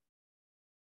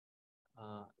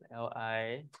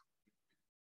 Li.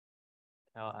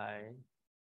 Okay,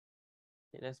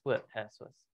 let's put a test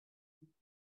first.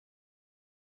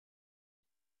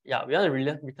 Yeah, we want to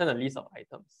return a list of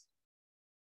items.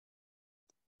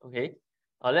 Okay,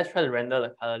 let's try to render the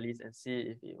color list and see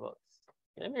if it works.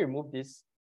 Okay, let me remove this,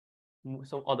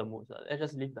 so all the modes. Let's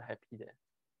just leave the happy there.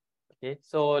 Okay,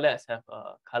 so let's have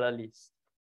a color list.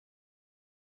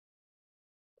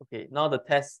 Okay, now the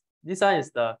test. This one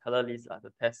is the color list.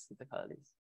 The test is the color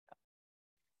list.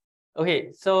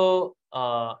 Okay, so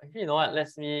actually, you know what?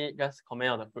 Let me just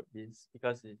comment on the fruit list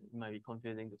because it might be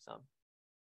confusing to some.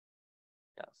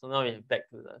 Yeah, so now we're back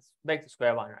to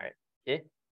square one, right? Okay,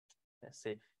 let's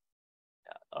save.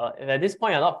 Yeah, if at this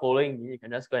point you're not following me, you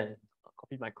can just go and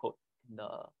copy my code in the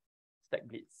stack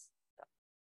blitz. Yeah.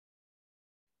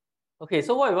 Okay,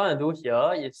 so what we want to do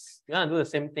here is we want to do the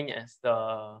same thing as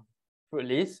the fruit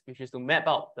list, which is to map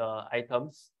out the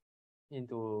items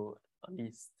into a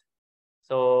list.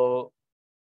 So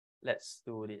let's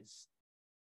do this.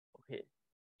 Okay,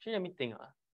 actually, let me think.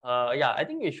 Yeah, I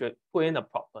think we should put in the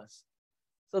prop first.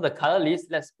 So the color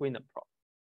list, let's put in the prop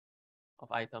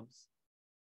of items.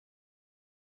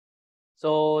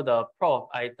 So the prop of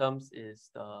items is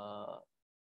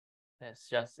let's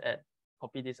just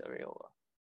copy this array over.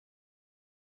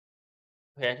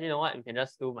 Okay, actually, you know what? You can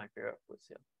just do my favorite foods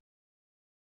here.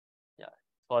 Yeah,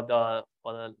 for the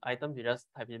items, you just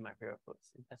type in my favorite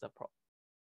foods as a prop.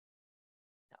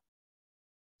 Yeah.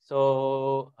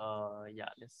 So yeah,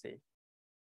 let's say.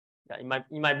 Yeah,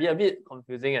 it might be a bit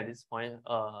confusing at this point.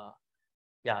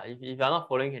 Yeah, if you're not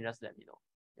following, you can just let me know.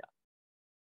 Yeah.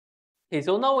 Okay,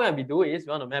 so now what we do is we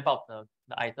want to map out the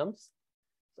items.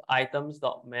 So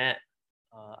items.map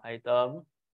item,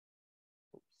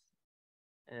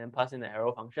 and then pass in the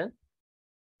arrow function,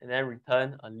 and then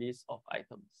return a list of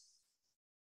items.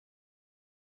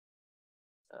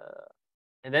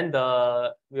 And then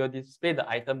we'll display the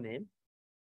item name,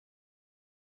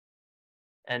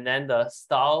 and then the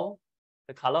style,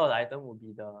 the color of the item will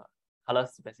be the color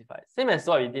specified. Same as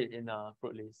what we did in the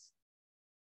fruit list.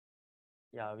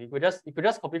 Yeah, you could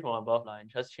just copy from above and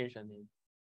just change the name.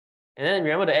 And then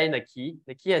remember to add in the key.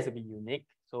 The key has to be unique,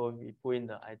 so we put in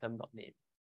the item.name.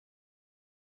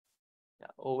 Yeah.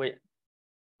 Oh wait.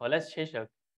 Well, let's change do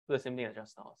the same thing as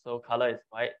just now. So color is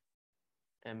white,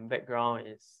 and background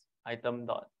is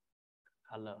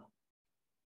item.color.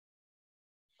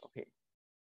 Okay.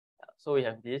 Yeah, so we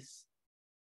have this.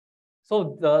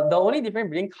 So the only difference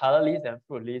between color list and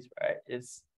fruit list, right,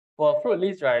 is for fruit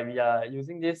list, right, we are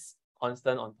using this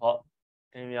constant on top,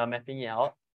 and we are mapping it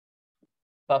out.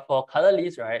 But for color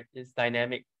list, right, it's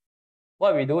dynamic.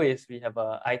 What we do is we have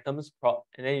a items prop,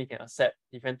 and then you can accept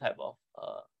different type of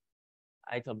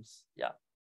items. Yeah.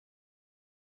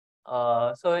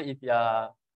 So if you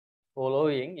are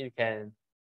following, you can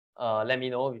let me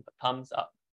know with a thumbs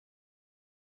up.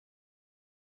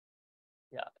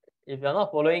 Yeah. If you're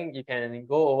not following, you can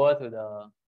go over to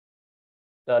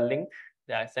the link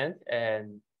that I sent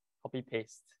and copy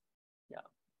paste. Yeah.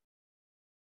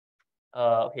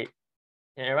 Okay.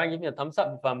 Can everyone give me a thumbs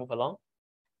up before I move along?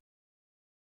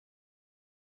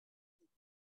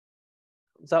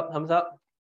 Thumbs up, thumbs up.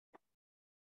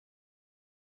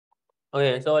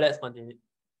 Okay, so let's continue.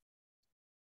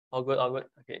 All good, all good.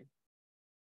 Okay.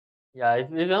 Yeah,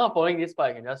 if you're not following this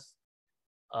part, you can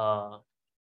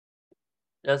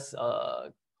just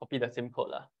copy the same code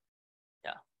lah.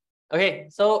 Yeah. Okay,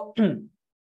 so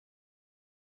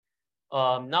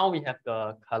now we have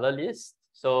the color list.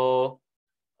 So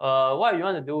what we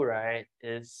want to do, right,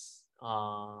 is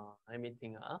let me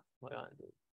think what we want to do.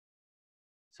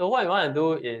 So what we want to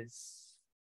do is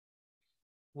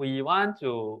we want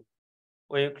to,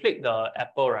 when you click the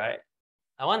apple, right,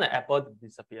 I want the apple to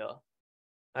disappear.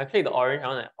 When I click the orange, I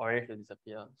want the orange to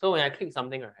disappear. So when I click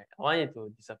something, right, I want it to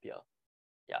disappear.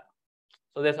 Yeah.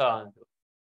 So that's what I want to do.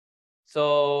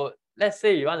 So let's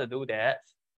say you want to do that,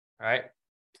 right?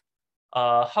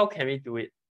 How can we do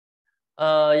it?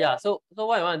 Yeah, so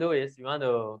what you want to do is you want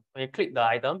to, when you click the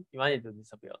item, you want it to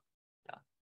disappear. Yeah.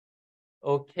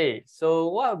 Okay, so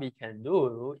what we can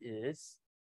do is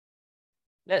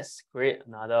let's create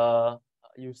another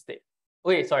use state.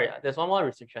 Wait, sorry, there's one more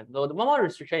restriction. So the one more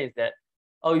restriction is that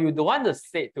you don't want the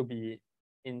state to be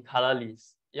in color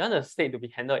list. You want the state to be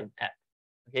handled in app.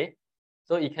 Okay,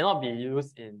 so it cannot be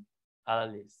used in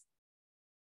color list.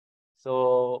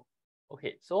 So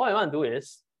okay, so what you want to do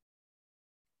is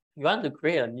you want to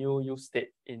create a new use state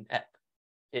in app.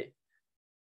 Okay.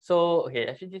 So okay,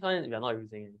 actually this one we are not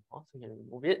using anymore, so we can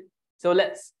remove it. So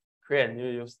let's create a new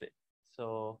use state.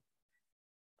 So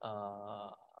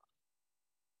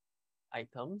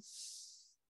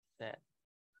items set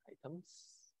items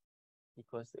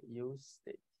equals to use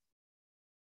state.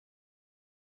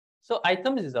 So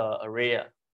items is an array,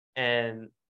 and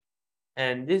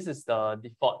this is the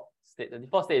default state. The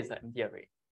default state is an empty array.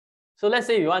 So let's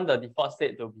say you want the default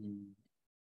state to be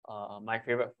my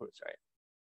favorite fruits, right?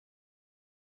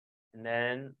 And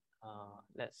then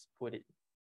let's put it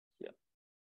here.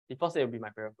 Default state will be my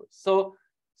favorite fruits. So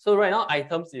right now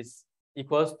items is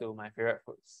equals to my favorite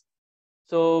fruits.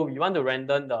 So we want to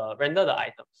render the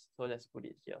items. So let's put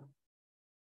it here.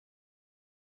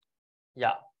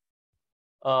 Yeah.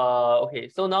 Okay,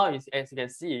 so now as you can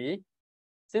see,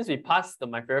 since we passed the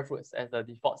my favorite fruits as the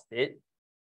default state,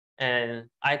 and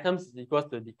items is equals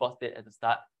to the default state at the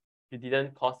start, we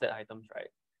didn't call set items, right?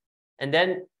 And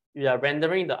then we are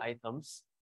rendering the items.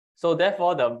 So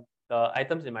therefore the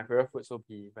items in my favorite fruits will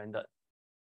be rendered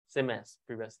same as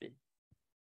previously.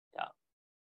 Yeah.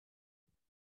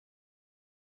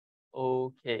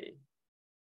 Okay.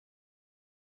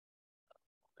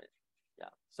 Yeah.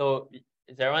 So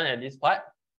is everyone at this part?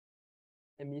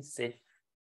 Let me save.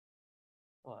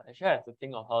 Oh, actually I have to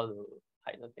think of how to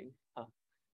hide the thing.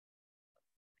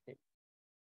 Okay.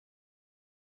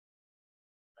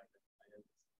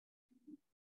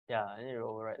 Yeah, I need to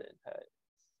overwrite the entire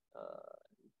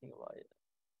think about it.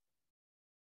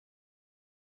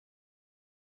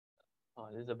 Oh,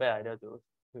 this is a bad idea to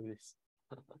do this.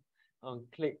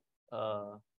 Click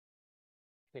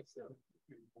click. So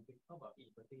how about if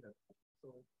I take the so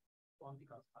one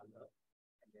becomes color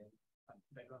and then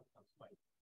background becomes white.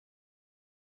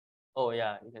 Oh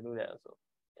yeah, you can do that also.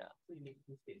 Yeah. So you make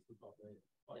two states to bother it.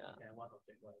 Or you can one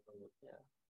object, whatever works. Yeah.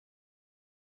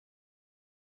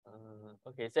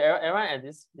 Okay, so everyone at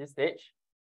this stage.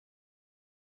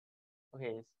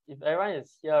 Okay, if everyone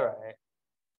is here, right?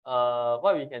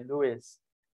 What we can do is,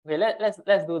 okay,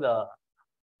 let's do the,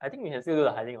 I think we can still do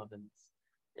the hiding of the list.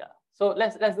 Yeah. So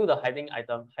let's do the hiding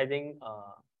item, hiding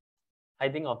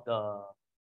of the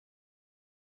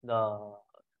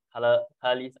color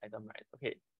list item, right?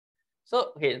 Okay.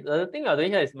 So okay, the thing we're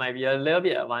doing here is might be a little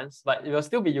bit advanced, but it will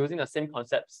still be using the same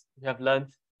concepts we have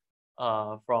learned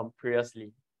from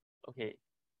previously. Okay.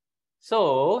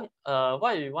 So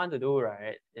what we want to do,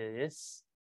 right, is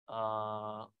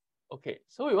okay,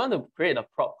 so we want to create a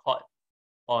prop called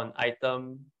on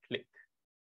item click.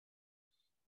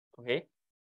 Okay.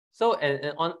 So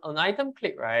and on item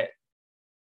click, right,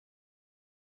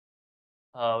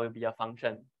 will be a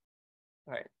function.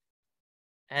 Right.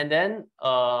 And then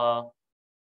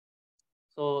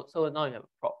so now you have a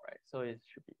prop, right? So it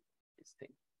should be this thing.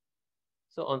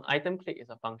 So on item click is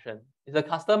a function. It's a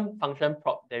custom function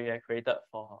prop that we have created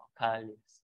for color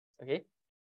list. Okay.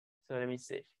 So let me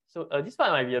save. So this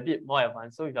part might be a bit more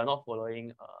advanced. So if you're not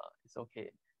following, it's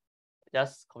okay.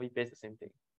 Just copy paste the same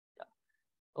thing. Yeah.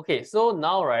 Okay. So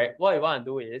now, right, what you want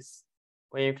to do is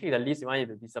when you click the list, you want it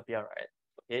to disappear, right?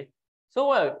 Okay. So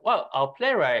what our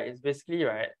plan, right, is basically,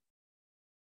 right.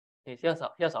 Okay, here's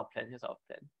our plan. Here's our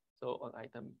plan. So on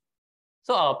item.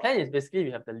 So our plan is basically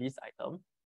we have the list item.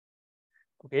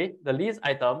 Okay, the list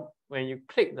item, when you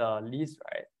click the list,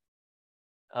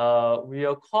 right, we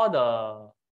will call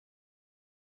the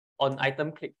on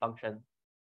item click function.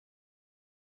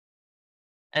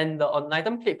 And the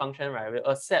onItemClick function, right, will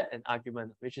accept an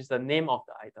argument, which is the name of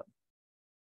the item.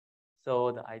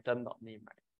 So the item.name,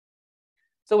 right?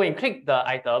 So when you click the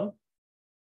item,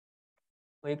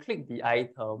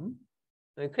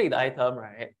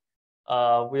 right,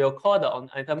 we'll call the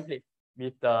onItemClick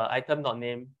with the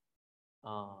item.name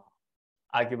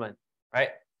argument, right?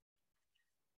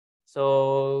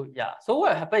 So yeah, so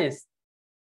what happens is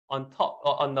on top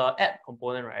or on the app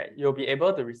component, right, you'll be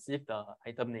able to receive the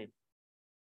item name,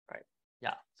 right?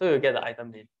 Yeah, so you'll get the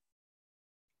item name.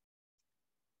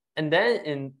 And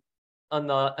then on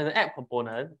the app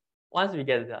component, once we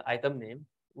get the item name,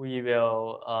 we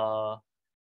will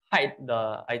hide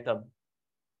the item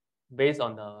based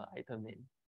on the item name.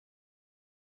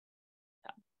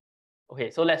 Yeah.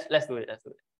 Okay, so let's do it.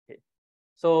 Okay.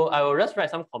 So I will just write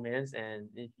some comments, and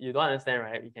if you don't understand,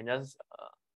 right, you can just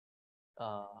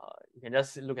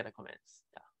look at the comments.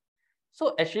 Yeah.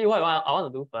 So actually, what I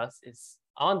want to do first is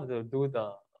I want to do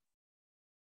the.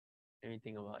 Let me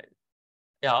think about it.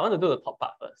 Yeah, I want to do the top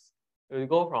part first. We'll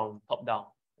go from top down.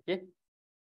 Okay.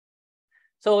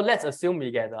 So let's assume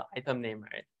we get the item name,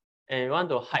 right? And we want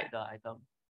to hide the item.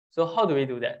 So how do we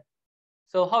do that?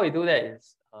 So how we do that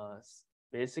is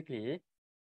basically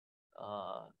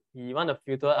we want to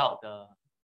filter out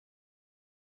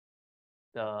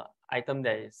the item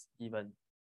that is given,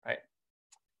 right?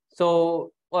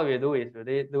 So what we do is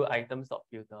we do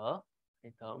items.filter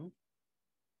item.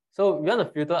 So we want to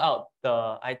filter out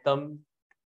the item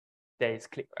that is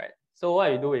clicked, right? So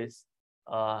what we do is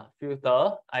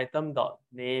filter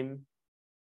item.name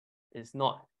is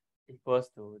not equals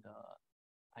to the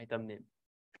item name.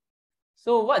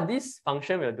 So what this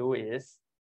function will do is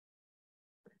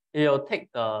it will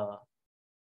take the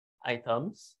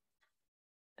items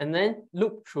and then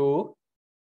loop through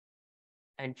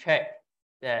and check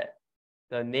that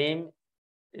the name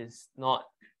is not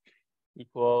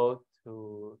equal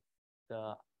to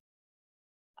the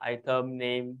item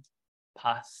name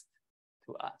passed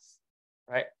to us,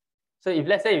 right? So if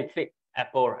let's say you click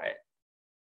Apple, right,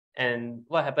 and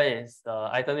what happened is the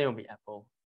item name will be Apple,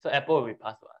 so Apple will be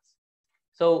passed to us.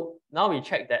 So now we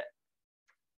check that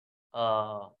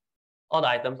all the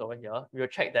items over here, we will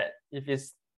check that if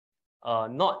it's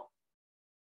not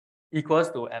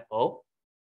equals to Apple,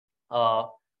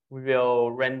 we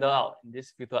will render out in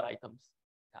this filter items.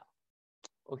 Yeah.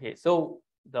 Okay, so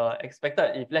the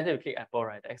expected, if let's say we click Apple,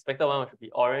 right, the expected one should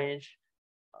be orange,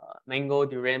 mango,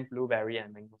 durian, blueberry,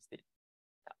 and mangosteen.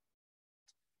 Yeah.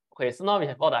 Okay, so now we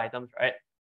have all the items, right?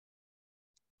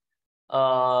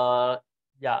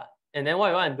 Yeah, and then what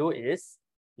you want to do is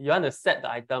you want to set the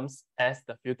items as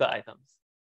the filter items.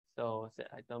 So set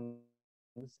items,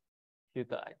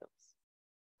 filter items.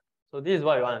 So this is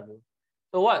what you want to do.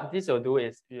 So what this will do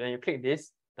is when you click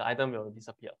this, the item will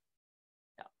disappear.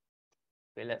 Yeah.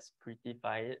 Okay, let's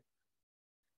prettify it.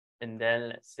 And then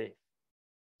let's save.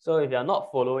 So if you're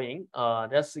not following,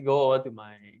 just go over to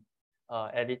my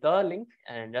editor link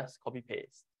and just copy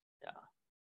paste. Yeah.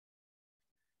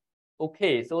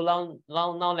 Okay, so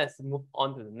now let's move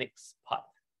on to the next part.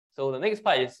 So the next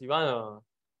part is you want to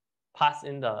pass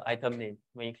in the item name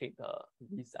when you click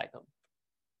this item.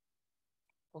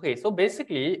 Okay, so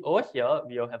basically over here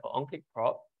we'll have an onClick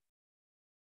prop,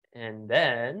 and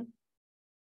then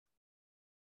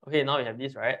okay, now we have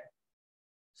this, right?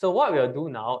 So what we'll do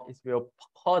now is we'll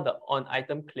call the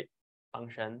onItemClick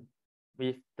function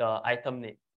with the item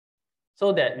name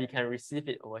so that we can receive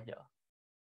it over here.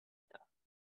 Yeah.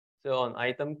 So on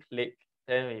itemClick,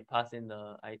 then we pass in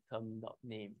the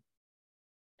item.name.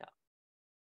 Yeah.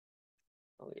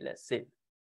 Okay, let's save.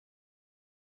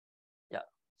 Yeah.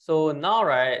 So now,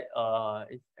 right,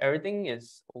 if everything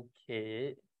is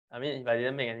okay, I mean, if I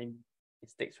didn't make any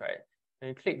mistakes, right, when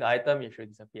you click the item, it should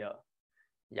disappear.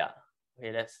 Yeah.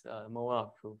 Okay, let's moment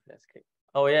of truth. Let's click.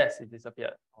 Oh yes, it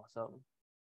disappeared. Awesome.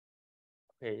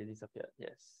 Okay, it disappeared.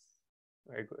 Yes.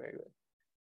 Very good, very good.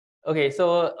 Okay,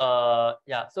 so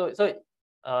yeah, so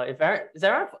if I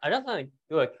just want to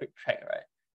do a quick check, right?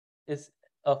 Is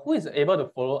who is able to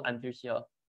follow until here,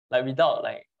 like without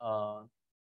like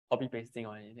copy pasting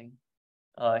or anything?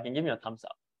 Can give me a thumbs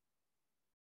up.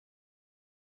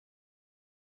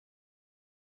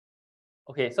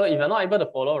 Okay, so if you're not able to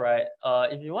follow, right?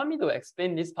 If you want me to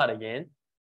explain this part again,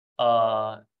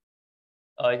 you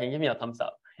can give me a thumbs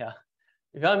up. Yeah.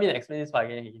 If you want me to explain this part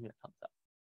again, you can give me a thumbs up.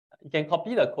 You can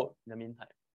copy the code in the meantime.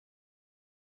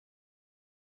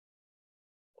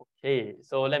 Okay,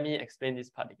 so let me explain this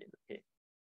part again. Okay.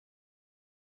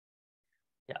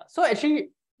 Yeah. So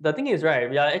actually, the thing is, right,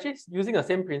 we are actually using the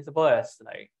same principle as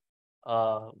like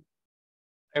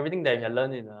everything that we have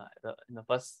learned in the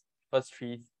first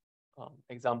three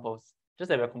examples. just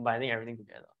that we're combining everything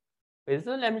together. Okay,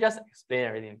 so let me just explain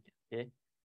everything again. Okay,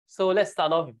 so let's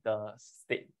start off with the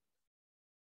state.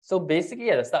 So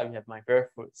basically at the start, we have my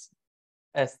favorite fruits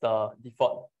as the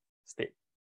default state.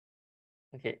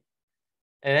 Okay,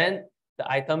 and then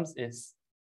the items is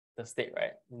the state,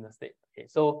 right? In the state. Okay,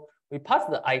 so we pass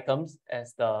the items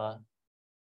as the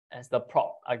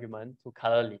prop argument to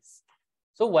color list.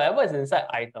 So whatever is inside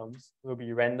items will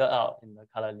be rendered out in the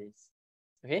color list.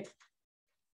 Okay.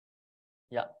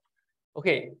 Yeah.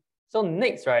 Okay. So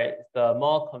next, right, the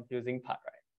more confusing part,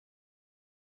 right?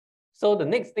 So the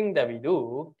next thing that we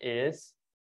do is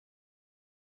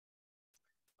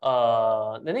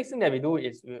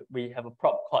we have a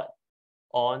prop called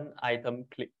on item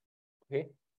click. Okay.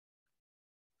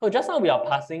 So just now we are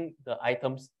passing the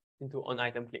items into on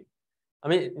item click.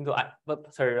 We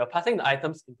are passing the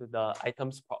items into the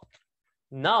items prop.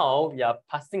 Now we are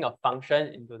passing a function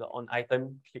into the on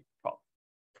item click prop.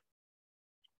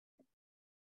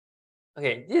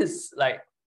 Okay, this is like,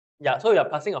 yeah, so we are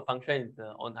passing a function into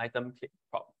the on item click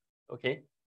prop. Okay.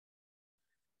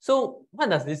 So what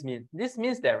does this mean? This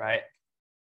means that, right,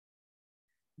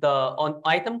 the on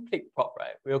item click prop,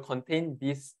 right, will contain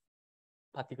this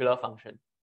particular function.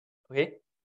 Okay.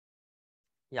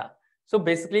 Yeah. So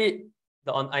basically,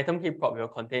 the on item click prop will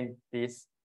contain this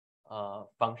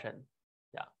function.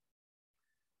 Yeah.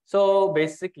 So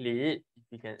basically, if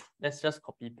you can, let's just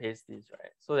copy paste this,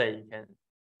 right, so that you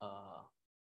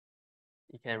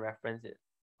can reference it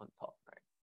on top, right?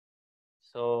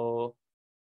 So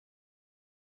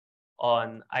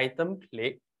on item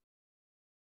click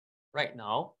right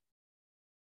now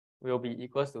will be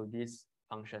equals to this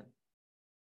function.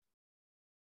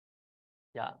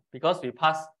 Yeah, because we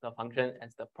pass the function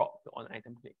as the prop to on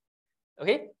item click.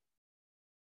 Okay.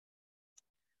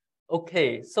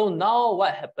 Okay, so now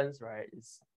what happens, right,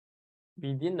 is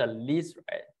within the list,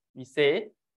 right, we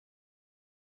say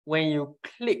when you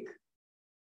click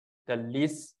the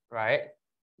list, right,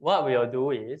 what we'll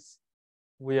do is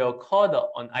we'll call the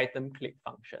on item click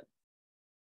function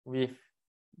with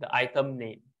the item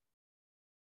name.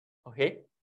 Okay,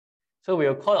 so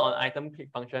we'll call on item click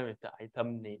function with the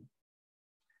item name.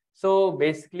 So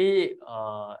basically,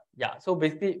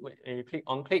 when you click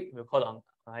on click, we'll call on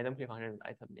item click function with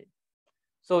item name.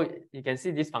 So you can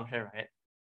see this function, right?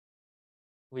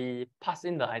 We pass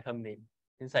in the item name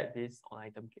inside this on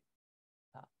item click.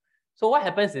 So what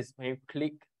happens is when you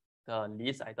click the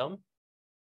list item,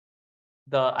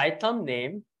 the item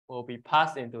name will be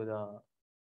passed into the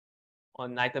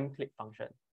on item click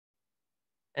function.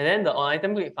 And then the on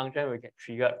item click function will get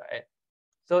triggered, right?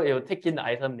 So it will take in the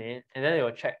item name and then it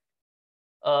will check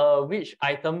which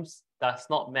items does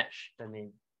not match the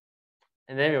name.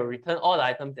 And then it will return all the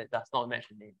items that does not match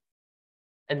the name.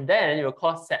 And then it will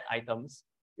call set items,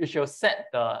 which will set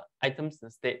the items in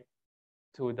the state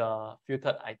to the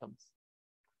filtered items.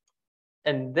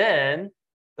 And then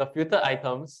the filtered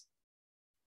items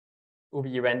will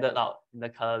be rendered out in the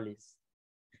color list.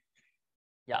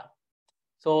 Yeah.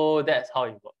 So that's how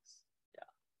it works. Yeah.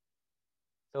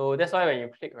 So that's why when you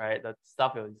click, right, the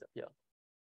stuff will disappear.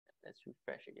 Let's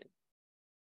refresh again.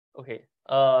 Okay.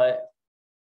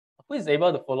 Who is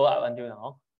able to follow up until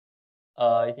now?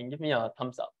 You can give me a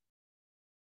thumbs up.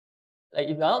 Like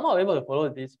if you are not able to follow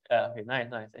this, okay,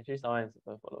 nice. Actually, someone is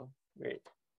able to follow. Great.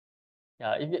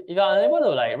 Yeah, if you are unable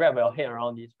to like wrap your head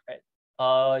around this, right?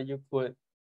 You could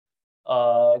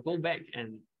go back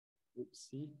and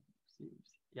see.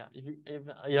 Yeah, if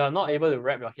you are not able to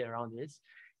wrap your head around this,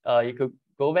 you could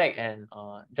go back and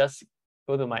just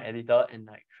go to my editor and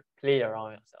like play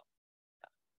around yourself.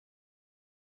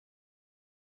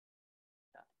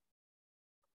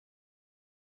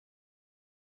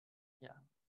 Yeah.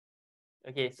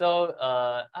 Okay, so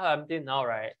up until now,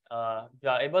 right? If you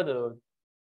are able to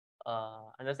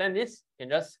understand this, you can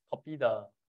just copy the.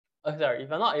 Sorry, if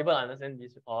you're not able to understand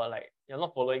this or like you're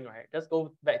not following, right? Just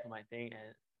go back to my thing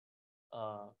and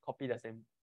copy the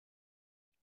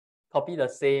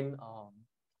same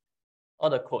all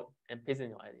the code and paste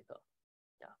in your editor.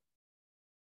 Yeah.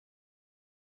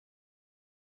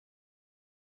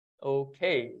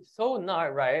 Okay, so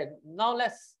now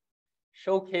let's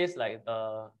showcase like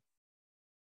the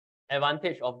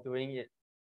advantage of doing it.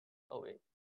 Oh wait,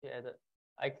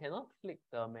 I cannot click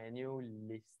the menu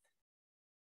list.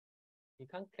 You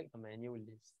can't click the menu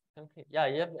list. You can't click. Yeah,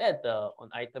 you have to add the on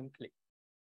item click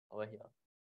over here.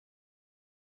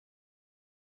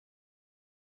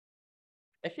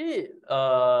 Actually,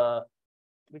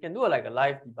 we can do like a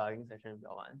live debugging session if you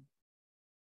want.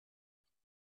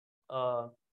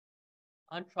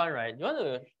 Antron, right? You want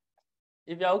to,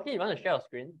 if you're okay, you want to share your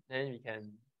screen, then we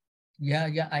can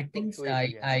Yeah. I look think through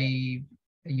it together.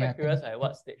 yeah. Quite curious, like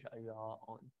what stage are you all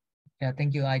on? Yeah,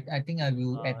 thank you. I think I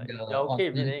will add If the you're okay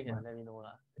with it, then alternate you can one. let me know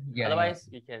lah. Yeah. Otherwise,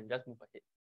 we can just move ahead.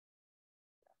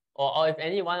 Or if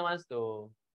anyone wants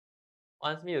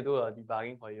me to do a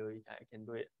debugging for you, I can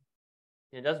do it.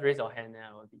 You can just raise your hand and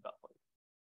I will debug for you.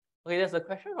 Okay, there's a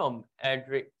question from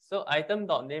Edric. So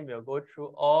item.name will go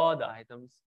through all the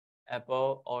items,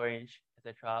 apple, orange,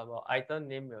 etc. Well, item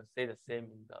name will stay the same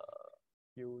in the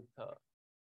filter.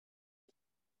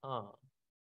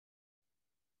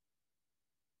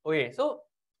 Okay, so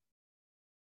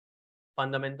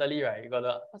fundamentally, right, you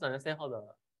gotta first understand how the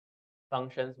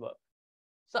functions work.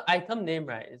 So item name,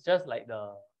 right, it's just like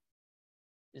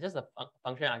it's just a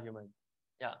function argument.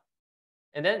 Yeah.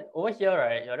 And then over here,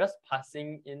 right, you're just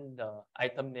passing in the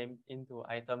item name into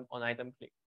item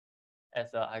click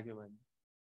as an argument.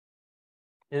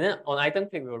 And then on item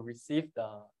click, we'll receive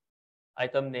the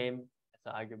item name as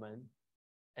an argument.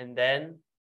 And then,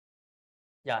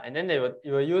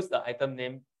 you will use the item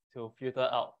name to filter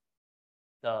out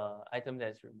the item that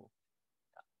is removed.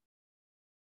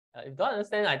 If you don't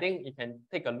understand, I think you can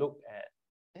take a look at,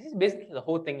 this is basically the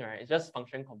whole thing, right? It's just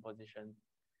function composition.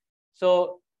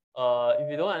 So if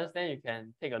you don't understand, you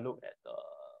can take a look at the,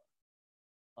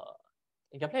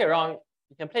 you can play around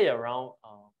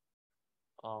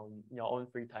in your own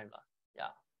free time.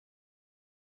 Yeah.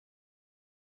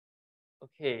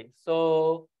 Okay,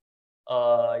 so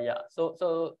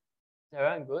so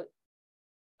everyone good?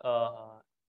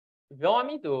 If you want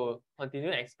me to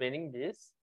continue explaining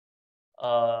this,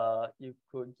 you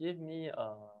could give me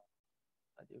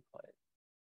what do you call it?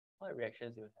 What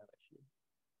reactions do you have actually?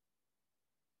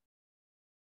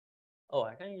 Oh,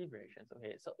 I can't give reactions.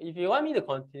 Okay, so if you want me to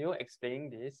continue explaining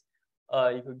this,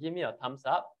 you could give me a thumbs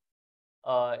up.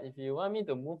 If you want me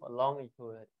to move along, you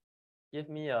could give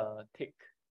me a tick.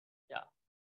 Yeah.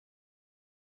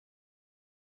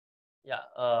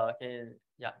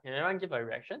 Yeah. Can everyone give a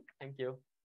reaction? Thank you.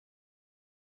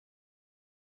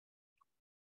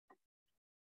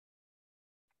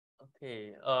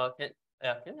 Okay.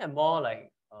 Can you have more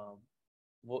like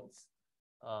votes,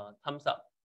 thumbs up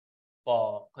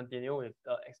for continue with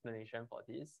the explanation for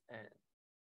this? And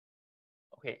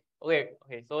okay.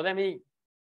 So let me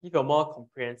give a more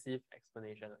comprehensive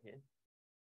explanation. Okay.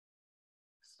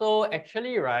 So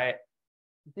actually, right,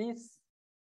 this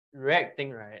React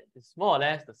thing, right, is more or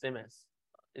less the same as,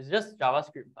 it's just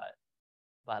JavaScript, but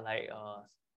like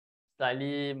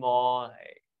slightly more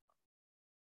like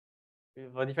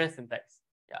with a different syntax.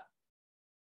 Yeah.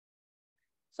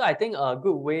 So I think a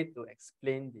good way to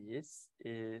explain this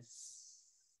is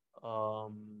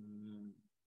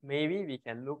maybe we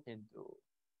can look into,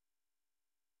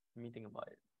 let me think about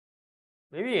it.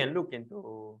 Maybe we can look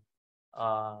into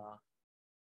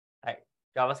like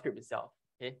JavaScript itself.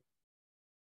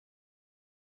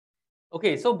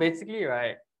 Okay, so basically,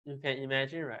 right, you can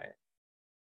imagine, right,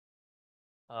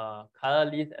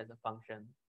 color list as a function,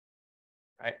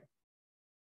 right?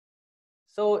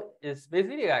 So it's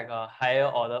basically like a higher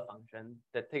order function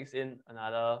that takes in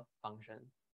another function.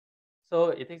 So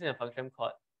it takes in a function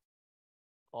called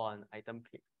on item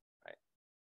click, right?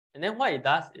 And then what it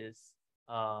does is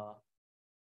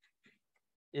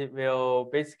it will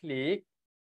basically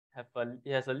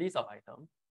it has a list of items.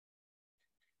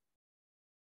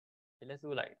 Okay, let's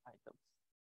do like items.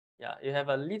 Yeah, you have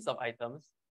a list of items,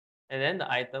 and then the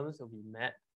items will be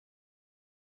mapped.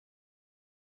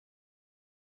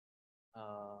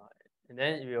 And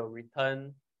then it will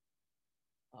return.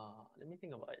 Let me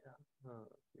think about it.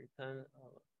 Return.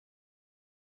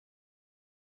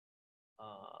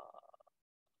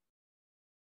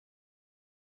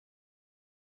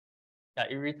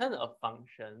 It returns a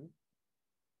function.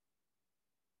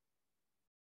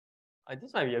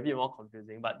 This might be a bit more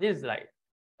confusing, but this is like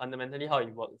fundamentally how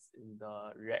it works in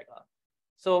the React.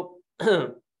 So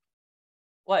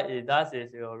what it does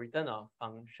is it will return a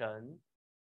function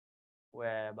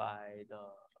whereby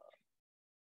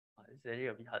it's actually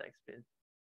a bit hard to explain.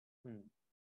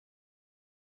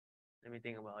 Let me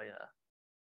think about it.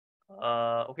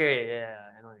 Okay,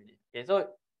 I know already. Okay,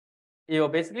 so it will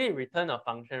basically return a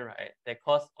function, right, that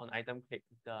calls on item click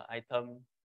the item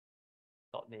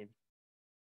dot name.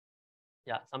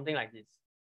 Yeah, something like this.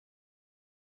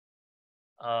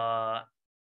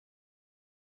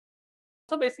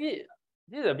 So basically,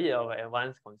 this is a bit of an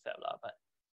advanced concept, but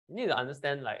you need to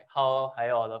understand like how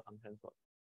higher order functions work.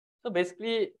 So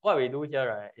basically, what we do here,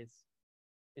 right, is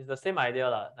the same idea,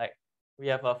 like we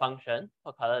have a function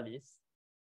called color list,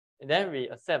 and then we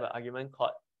accept an argument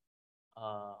called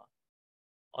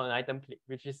on item click,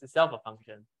 which is itself a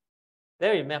function.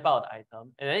 Then we map out the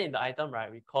item, and then in the item,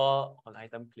 right, we call on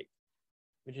item click.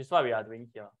 which is what we are doing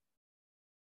here.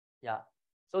 Yeah.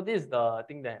 So this is the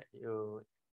thing that you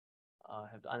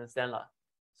have to understand lah.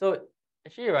 So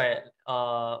actually, right,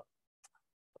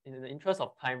 in the interest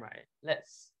of time, right,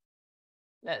 let's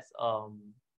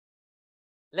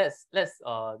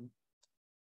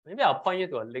maybe I'll point you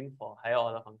to a link for higher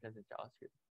order functions in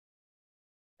JavaScript.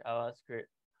 JavaScript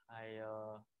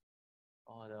higher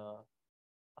order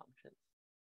functions.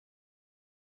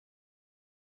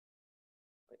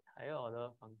 Wait, higher order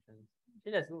functions.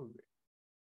 Actually, let's do.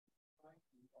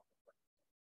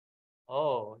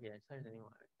 Oh, okay. Sorry,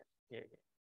 anyone. Okay.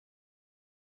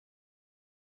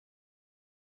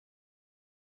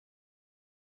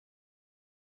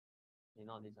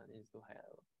 Not this one. This is too high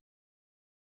level.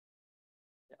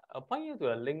 Yeah, I'll point you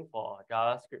to a link for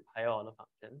JavaScript higher order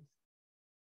functions.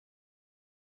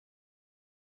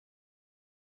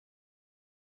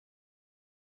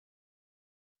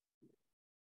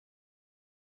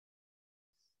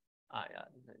 Yeah,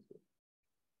 this one is good.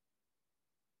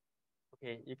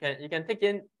 Okay, you can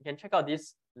check out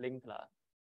this link lah.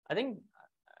 I think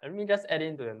let me just add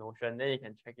into the Notion, then you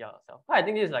can check it out yourself. I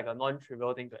think this is like a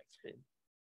non-trivial thing to explain.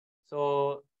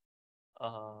 So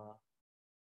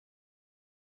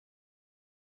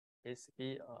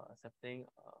basically accepting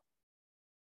a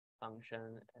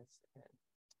function as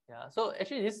yeah. So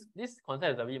actually this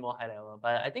concept is a bit more high level,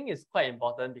 but I think it's quite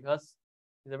important because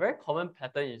it's a very common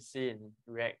pattern you see in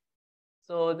React.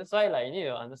 So that's why like you need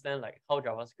to understand like how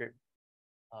JavaScript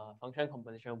function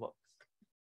composition works.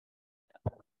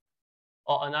 Yeah.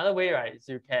 Or another way, right, is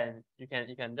you can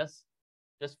just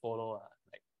follow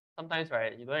like sometimes,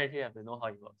 right, you don't actually have to know how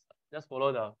it works. Just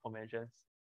follow the conventions,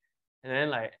 and then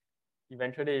like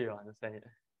eventually you'll understand it.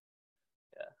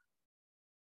 Yeah.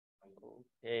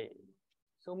 Okay.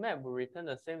 So map will return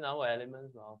the same number of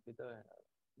elements while filter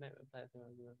map applies the same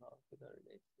number of filter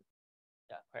relates.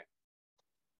 Yeah, correct.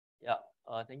 Yeah.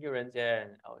 Thank you, Renjie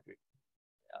and Aldrich.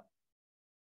 Yeah.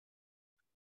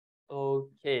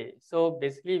 Okay. So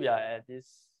basically we are at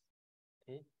this.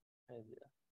 Okay. Where is it?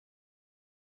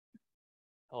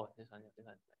 Oh, this one. Yeah, this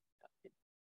one. Yeah, okay.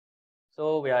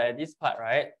 So we are at this part,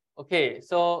 right? Okay.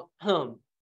 So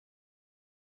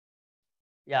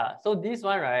yeah. So this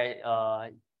one, right?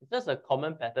 It's just a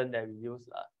common pattern that we use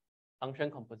function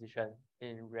composition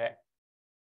in React.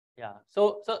 Yeah.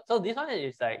 So this one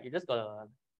is like you just gotta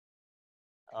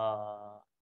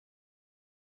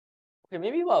okay,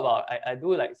 maybe what about I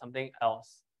do like something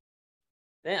else,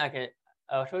 then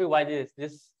I'll show you why this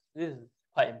is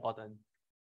quite important.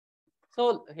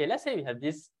 So okay, let's say we have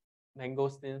this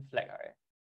mangosteen flag, right?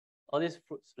 All these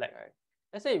fruits flag, right?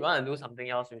 Let's say you want to do something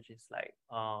else, which is like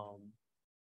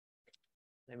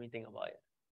let me think about it.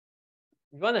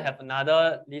 You want to have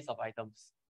another list of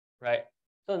items, right?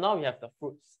 So now we have the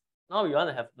fruits. Now we want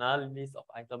to have another list of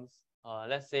items.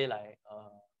 Let's say like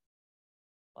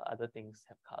what other things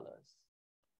have colors?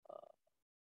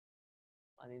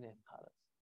 I think they have colors.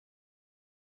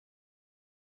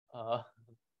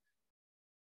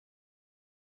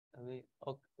 I mean,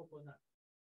 oh,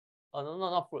 no,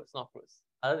 not fruits, not fruits.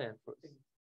 Other than fruits.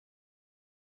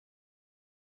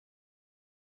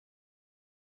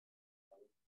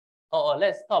 Oh,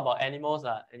 let's talk about animals.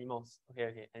 Animals.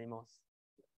 Okay, animals.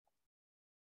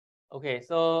 Okay,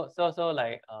 so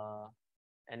like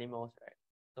animals, right?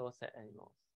 So set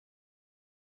animals.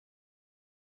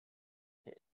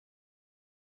 Okay.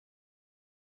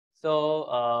 So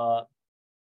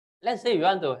let's say you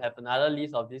want to have another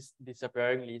list of this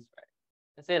disappearing list, right?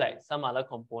 Let's say like some other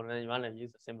component you want to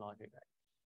use the same logic, right?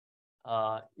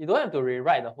 You don't have to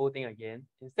rewrite the whole thing again.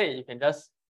 Instead, you can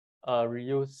just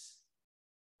reuse,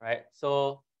 right?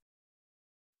 So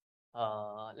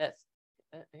let's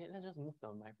just move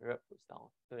my favorite fruits down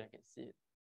so I can see it.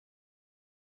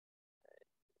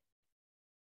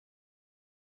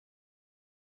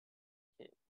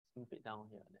 Okay, let's move it down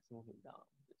here. Let's move it down.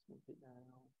 Let's move it down.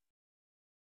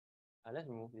 Let's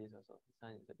remove this also. This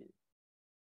one is a bit.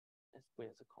 Let's put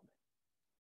it as a comment.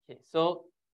 Okay, so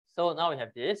now we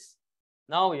have this.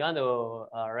 Now we want to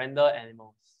render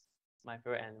animals. My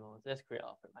favorite animals. Let's create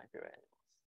my favorite animals.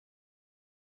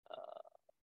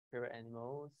 Favorite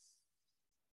animals.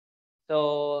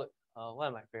 So what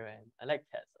are my favorite? I like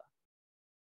cats.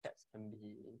 Cats can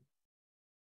be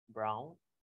brown.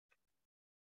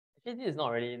 Actually, this is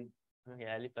not really okay.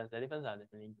 Elephants. Elephants are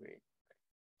definitely gray.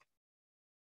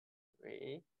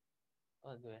 Gray.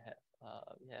 What do we have?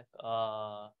 We have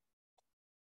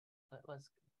what's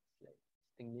like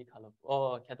distinctly colorful?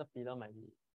 Oh, caterpillar might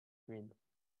be green.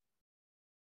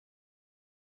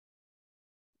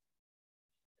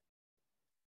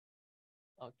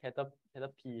 Oh,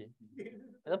 caterpillar.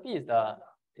 Caterpillar is the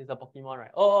It's a Pokemon,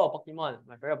 right? Oh, Pokemon,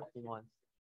 my favorite Pokemon.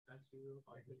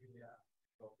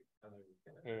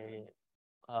 Okay,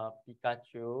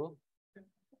 Pikachu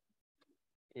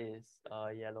is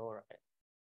yellow, right?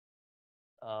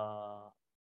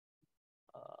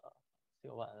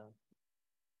 Still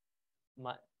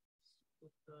what?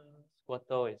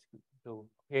 Squirtle is blue.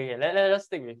 Okay, let's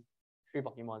stick with 3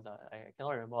 Pokemon. I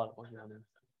cannot remember all the Pokemon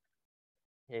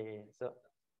names.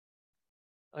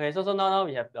 Okay, so now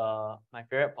we have my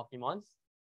favorite Pokemons.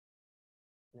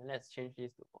 And let's change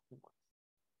these to Pokemon.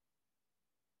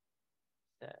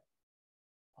 Set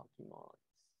Pokemons.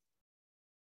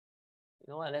 You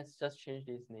know what? Let's just change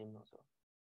this name also.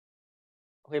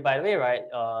 Okay, by the way, right?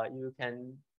 You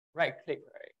can right click,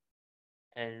 right,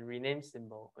 and rename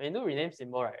symbol. When you do rename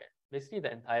symbol, right, basically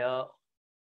the entire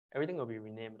everything will be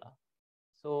renamed lah.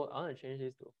 So I want to change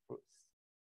this to fruits,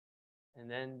 and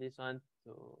then this one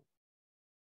to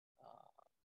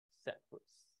set fruits.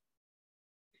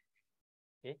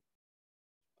 Okay.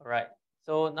 All right.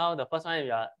 So now the first one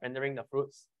we are rendering the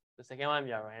fruits. The second one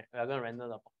we are going to render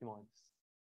the Pokemons.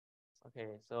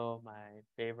 Okay. So my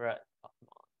favorite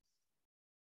Pokemon.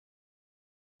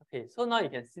 Okay. So now you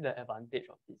can see the advantage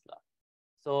of this lah.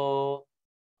 So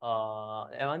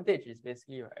the advantage is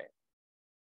basically, right,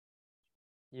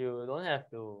 you don't have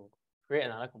to create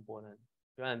another component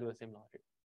if you want to do the same logic.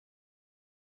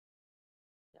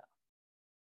 Yeah.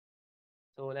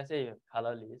 So let's say you have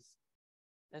color list.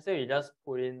 Let's say we just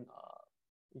put in,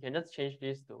 you can just change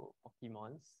this to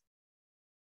Pokemons.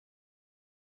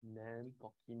 And then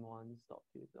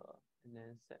Pokemons.filter, and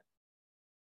then set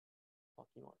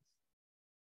Pokemons.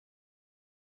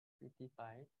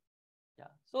 55.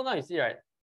 Yeah. So now you see, right?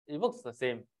 It looks the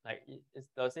same. Like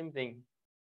it's the same thing.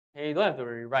 And you don't have to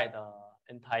rewrite the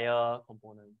entire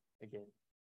component again.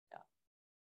 Yeah.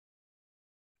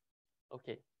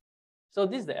 Okay. So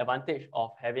this is the advantage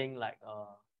of having like a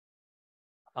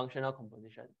functional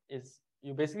composition. Is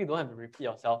you basically don't have to repeat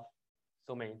yourself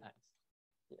so many times.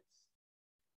 Yes.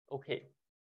 Okay.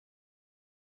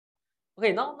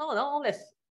 Okay. Now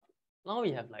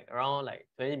we have like around like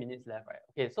 20 minutes left, right?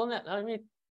 Okay. So let me.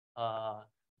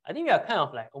 I think we are kind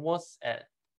of like almost at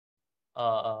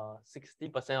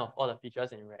 60% of all the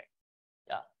features in React.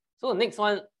 Yeah. So the next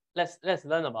one, let's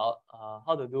learn about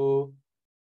how to do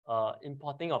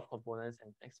importing of components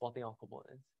and exporting of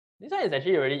components. This one is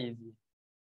actually really easy.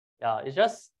 Yeah, it's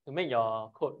just to make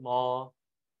your code more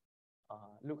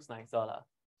looks nicer lah.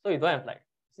 So you don't have like,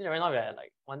 see right now we're at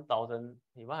like 100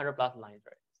 plus lines,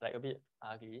 right? It's like a bit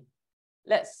ugly.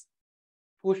 Let's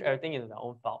push everything into their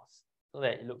own files so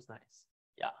that it looks nice.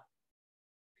 Yeah.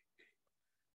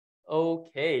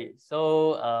 Okay,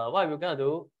 so what we're gonna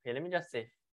do? Okay, let me just save.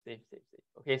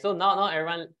 Okay, so now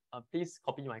everyone, please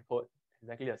copy my code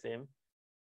exactly the same,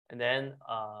 and then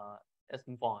let's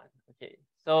move on. Okay,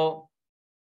 so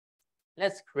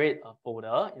let's create a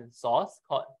folder in source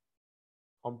called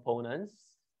components.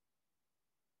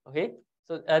 Okay,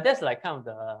 so that's like kind of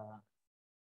the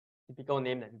typical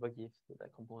name that people give to the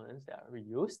components that are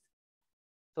reused.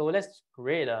 So let's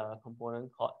create a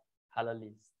component called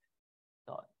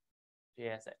colorlist.jsx.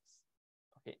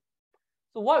 Okay,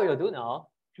 so what we'll do now,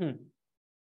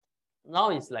 now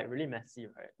it's like really messy,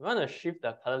 right? We want to shift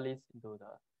the color list into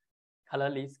the color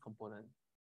list component.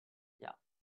 Yeah.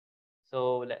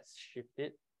 So let's shift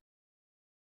it.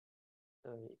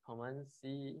 So Command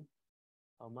C,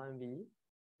 Command V.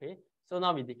 Okay. So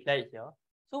now we declare it here.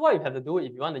 So what you have to do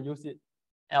if you want to use it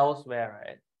elsewhere,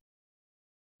 right?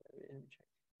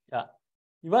 Yeah.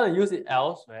 You want to use it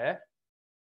elsewhere,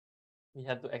 we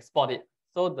have to export it.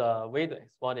 So the way to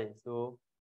export it is to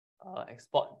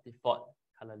export default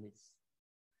color list.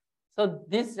 So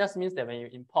this just means that when you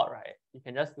import, right, you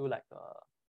can just do like a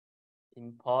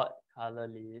import color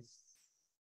list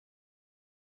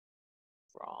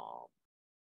from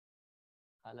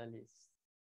color list.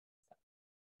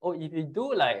 Oh, if you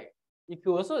do like, you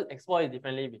could also export it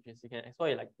differently, because you can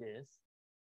export it like this.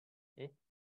 Okay.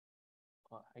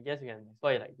 Well, I guess you can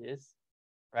export it like this,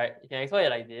 right? You can export it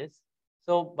like this.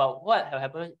 So, but what will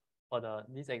happen for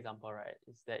this example, right,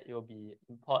 is that it will be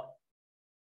import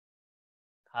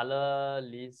color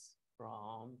list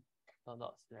from //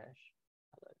 color list.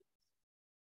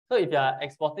 So if you are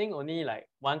exporting only like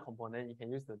one component, you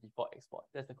can use the default export.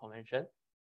 That's the convention.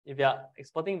 If you are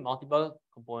exporting multiple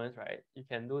components, right, you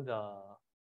can do the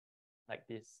like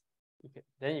this.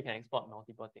 Then you can export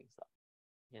multiple things.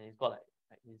 You can export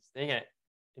like this. Then you can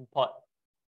import.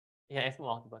 You can export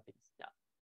multiple things. Yeah.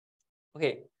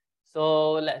 Okay.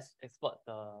 So let's export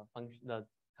the function, the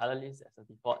color list as a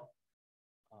default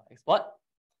export.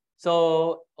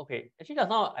 So okay, actually just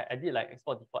now I did like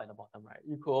export default at the bottom, right?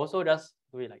 You could also just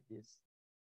do it like this.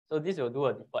 So this will do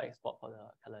a default export for the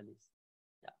color list.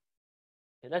 Yeah.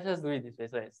 Okay, let's just do it this way.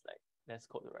 So it's like less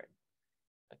code to write.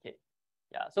 Okay.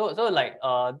 Yeah. So like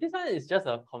this one is just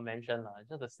a convention,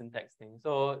 just a syntax thing.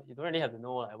 So you don't really have to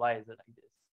know like why is it like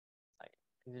this. Like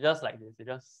it's just like this. It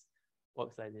just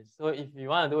works like this. So if you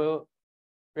want to do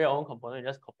create your own component, you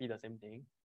just copy the same thing,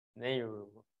 and then you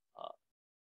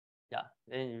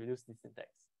then you use this syntax.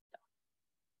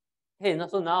 Yeah. Okay,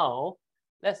 so now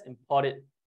let's import it.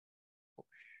 Oh,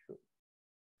 shoot.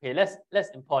 Okay, let's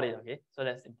import it. Okay, so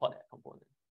let's import that component.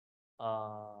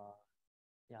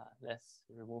 Yeah, let's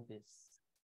remove this.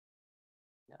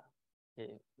 Yeah.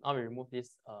 Okay, now we remove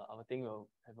this. Our thing will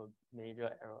have a major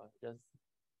error. Just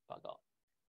bug out.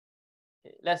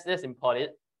 Okay, let's import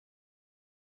it.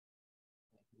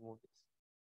 Remove this.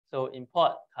 So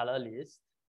import color list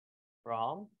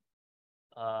from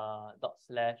 /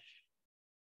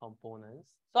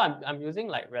 components. So I'm using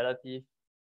like relative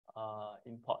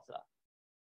imports.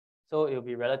 So it will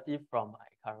be relative from my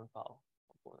current file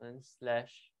components /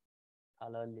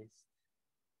 color list.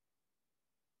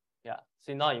 Yeah,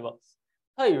 so now it works.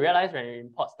 So you realize when you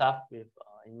import stuff with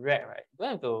in React, right? You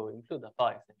don't have to include the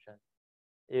file extension.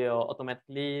 It will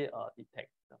automatically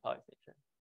detect the file extension.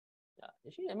 Yeah,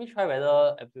 actually, let me try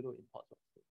whether absolute import works.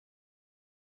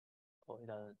 Oh, it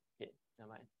doesn't. Okay, never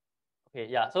mind. Okay,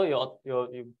 yeah. So you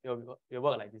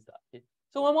work like this. Okay.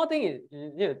 So one more thing is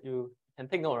you can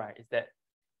take note, right? Is that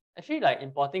actually like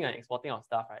importing and exporting of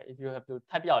stuff, right? If you have to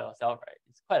type it out yourself, right,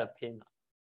 it's quite a pain.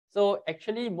 So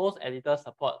actually, most editors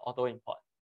support auto import.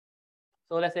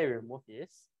 So let's say we remove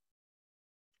this.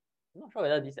 I'm not sure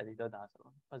whether this editor does or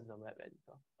not, because it's a web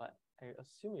editor, but I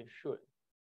assume it should.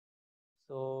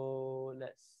 So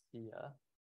let's see.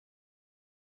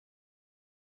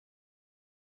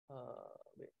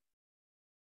 Wait.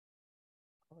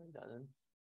 Oh, it doesn't.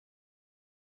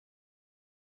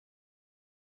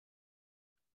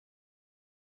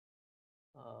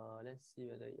 Let's see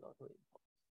whether it auto import.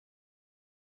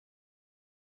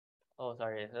 Oh,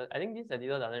 sorry. I think this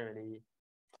editor doesn't really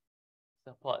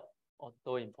support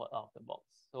auto import out of the box.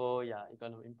 So yeah, you're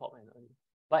gonna import manually.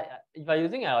 But if you're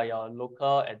using your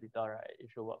local editor, right, it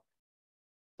should work.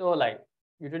 So like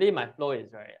usually my flow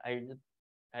is right. I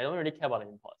don't really care about the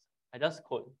imports. I just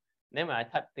code. Then when I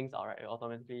type things out, right, it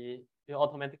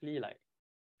automatically like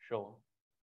show.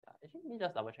 Yeah, actually, let me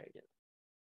just double check again.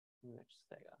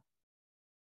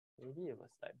 Maybe it was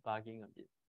like bugging a bit.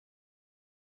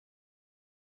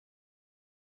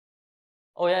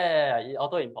 Oh yeah, it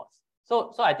auto imports.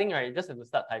 So I think right, you just have to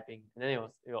start typing, and then it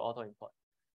will auto import.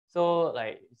 So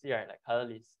like you see right, like color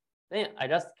list. Then I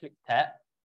just click tab.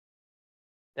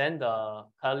 Then the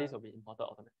color list will be imported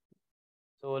automatically.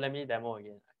 So let me demo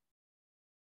again.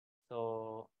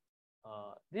 So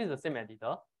this is the same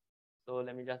editor. So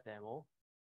let me just demo.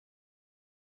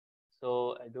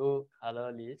 So I do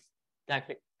color list. Then I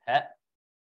click tab.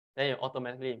 Then you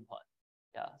automatically import.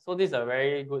 Yeah. So this is a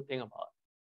very good thing about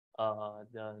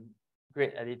the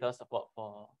great editor support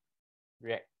for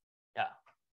React. Yeah.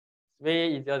 It's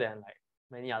way easier than like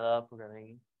many other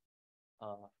programming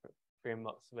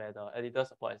frameworks where the editor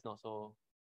support is not so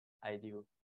ideal.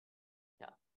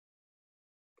 Yeah.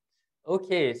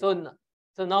 Okay, so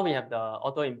now we have the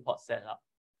auto import set up.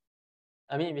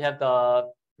 I mean, we have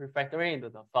the refactoring into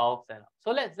the file set up.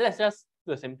 So let's just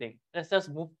do the same thing. Let's just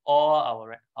move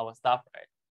all our stuff right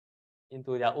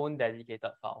into their own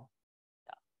dedicated file.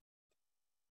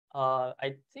 Yeah.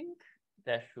 I think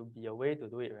there should be a way to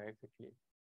do it very quickly.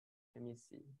 Let me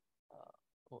see.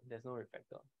 Oh, there's no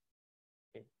refactor.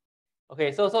 Okay.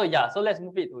 Okay, so yeah, so let's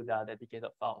move it to the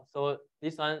dedicated file. So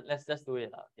this one, let's just do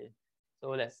it. Okay.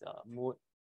 So let's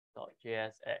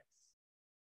mood.jsx.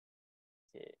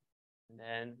 Okay. And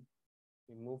then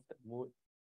we move the mood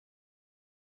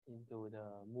into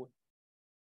the mood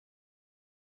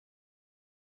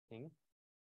thing.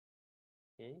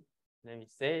 Okay. And then we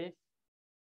save.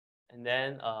 And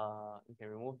then we can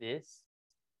remove this.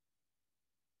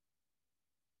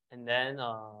 And then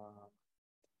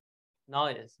now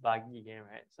it's buggy again,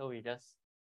 right? So we just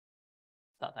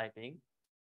start typing,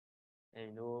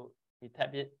 and we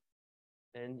tap it,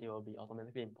 then it will be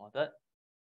automatically imported,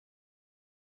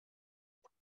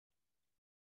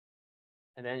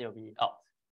 and then it'll be out.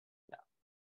 Yeah.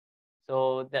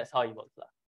 So that's how it works.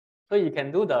 So you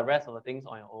can do the rest of the things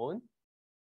on your own,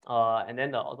 and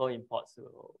then the auto imports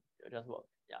will just work.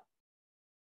 Yeah.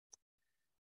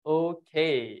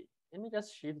 Okay. Let me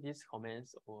just shift these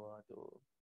comments over to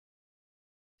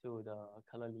the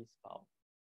color list file,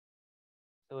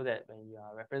 so that when you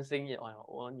are referencing it on your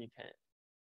own, you can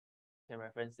can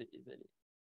reference it easily.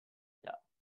 Yeah.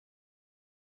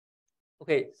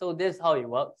 Okay, so this is how it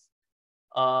works.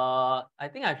 I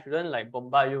think I shouldn't like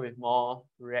bombard you with more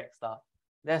React stuff.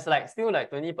 There's like still like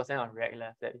 20% of React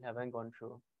left that we haven't gone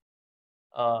through.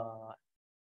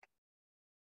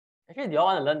 Actually, do you all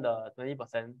want to learn the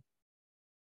 20%?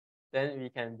 Then we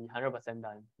can be 100%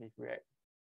 done with React.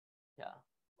 Yeah.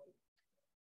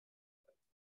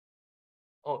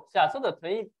 Oh, yeah. So the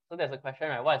 20. So there's a question,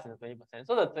 right? What is in the 20%?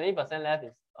 So the 20% left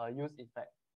is use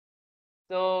effect.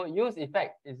 So use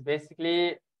effect is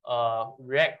basically a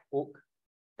React hook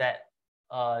that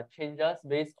changes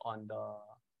based on the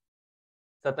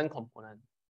certain component.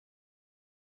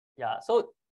 Yeah.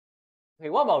 So okay,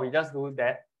 what about we just do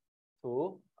that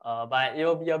too? But it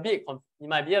will be a bit it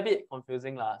might be a bit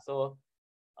confusing lah. So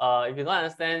if you don't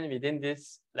understand within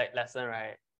this like lesson,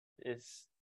 right, it's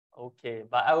okay.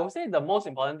 But I will say the most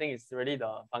important thing is really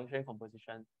the function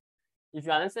composition. If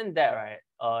you understand that, right,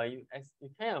 you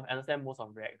kind of understand most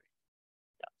of React.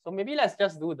 Yeah. So maybe let's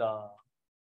just do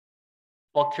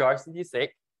for curiosity's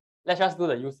sake, let's just do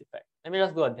the use effect. Let me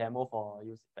just do a demo for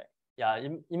use effect. Yeah,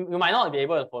 you might not be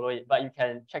able to follow it, but you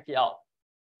can check it out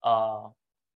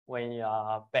when you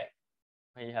are back,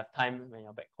 when you have time, when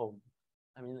you're back home.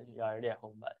 I mean, you're already at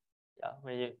home, but yeah,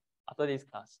 when you after this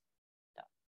class. Yeah.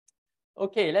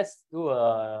 Okay, let's do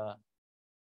a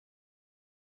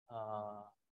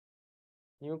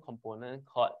new component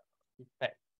called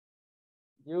effect.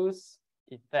 Use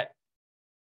effect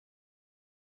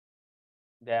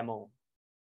demo.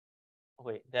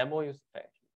 Okay, demo use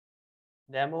effect.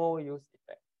 Demo use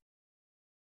effect.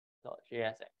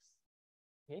 .jsx.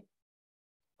 Okay.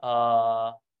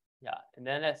 Yeah, and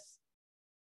then let's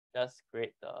just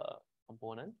create the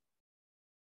component.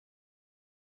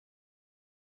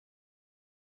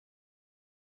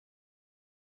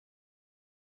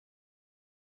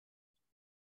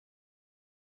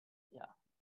 Yeah.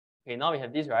 Okay, now we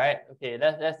have this, right? Okay,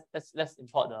 let's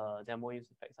import the demo use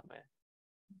effect somewhere.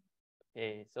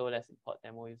 Okay, so let's import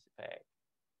demo use effect.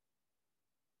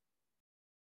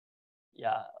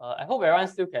 Yeah, I hope everyone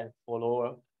still can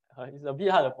follow. It's a bit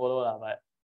hard to follow, but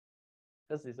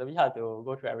because it's a bit hard to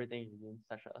go through everything in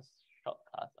such a short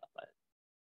class.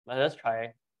 But let's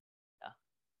try. Yeah,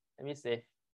 let me save.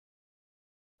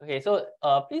 Okay, so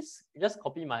please just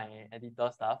copy my editor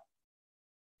stuff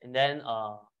and then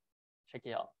check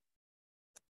it out.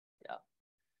 Yeah.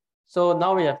 So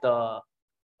now we have the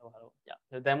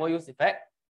the demo use effect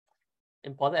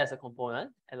imported as a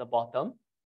component at the bottom.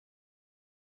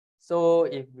 So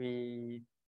if we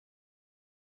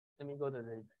let me go to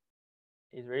the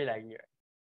it's really laggy, right?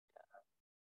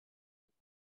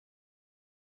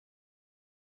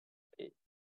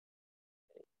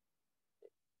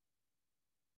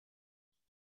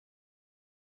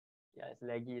 Yeah, it's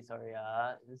laggy, sorry.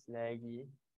 It's laggy.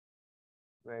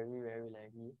 Very, very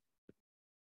laggy.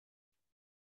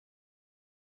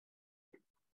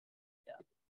 Yeah.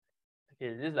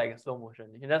 Okay, this is like a slow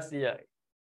motion. You can just see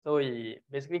so we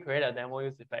basically create a demo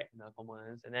use effect in the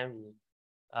components and then we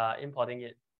importing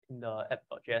it in the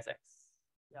app.jsx.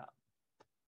 Yeah.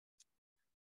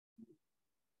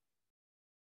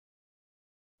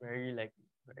 Very laggy,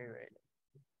 very, very laggy.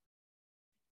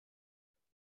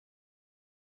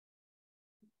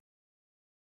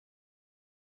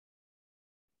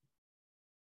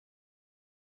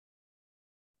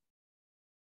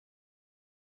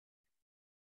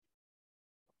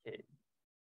 Okay.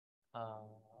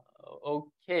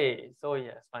 Okay, so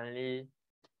yes, finally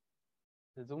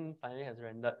the Zoom finally has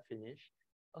rendered finished.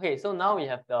 Okay, so now we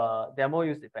have the demo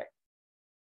use effect.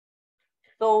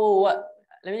 So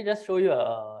let me just show you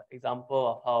an example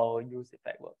of how use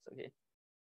effect works. Okay.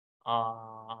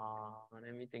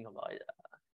 Let me think about it.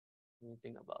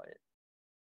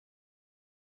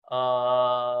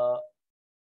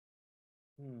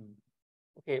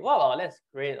 Okay, what about let's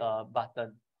create a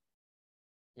button.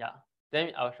 Yeah,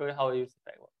 then I'll show you how use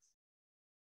effect works.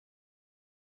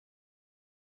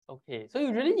 Okay, so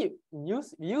usually we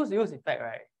use use effect,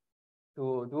 right,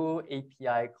 to do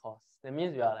API calls. That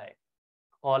means we are like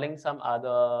calling some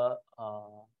other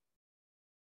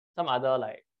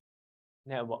like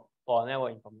network for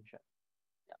network information.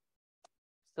 Yeah.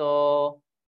 So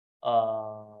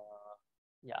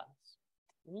yeah.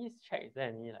 Let me check, is there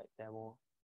any like demo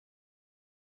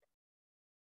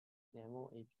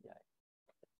API?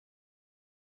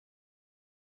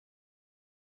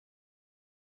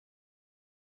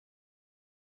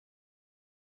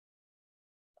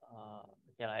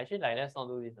 Okay, actually, like let's not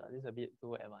do this. This is a bit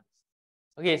too advanced.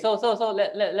 Okay, so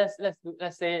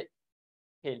let's say,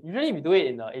 okay, usually we do it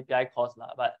in the API calls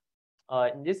lah, but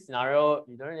in this scenario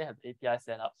we don't really have the API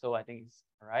set up, so I think it's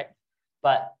all right.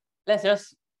 But let's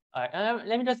just let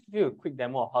me just give you a quick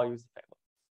demo of how use effect works.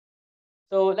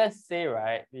 So let's say,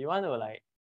 right, we want to like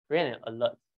create an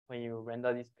alert when you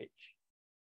render this page.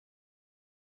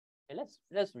 Okay,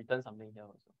 let's return something here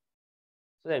also,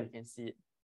 so that we can see it.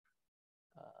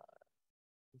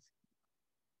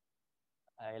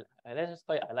 Let's just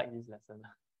call it I like this lesson.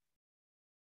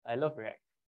 I love React.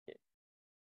 Okay.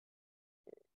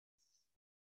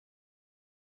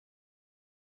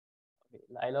 Okay,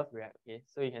 I love React. Okay,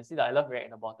 so you can see the I love React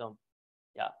at the bottom.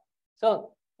 Yeah.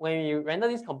 So when you render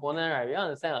this component, right, we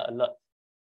want to send an alert.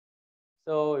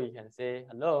 So you can say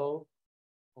hello.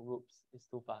 Oh, oops, it's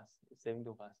too fast. It's saving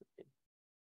too fast. Okay.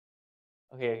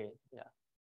 Okay. Yeah.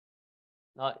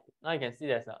 Now you can see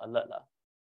there's an alert lah.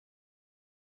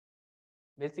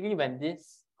 Basically, when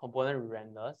this component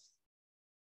renders,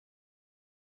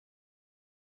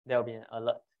 there will be an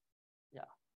alert. Yeah.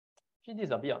 Actually, this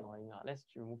is a bit annoying. Let's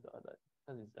remove the alert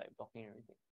because it's like blocking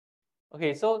everything.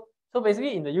 Okay, so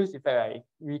basically in the use effect, right,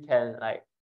 we can like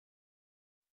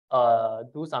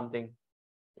do something.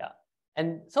 Yeah.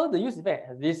 And so the use effect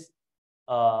has this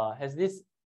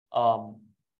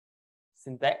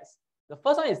syntax. The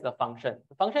first one is the function.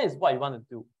 The function is what you want to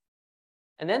do.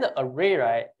 And then the array,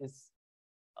 right, is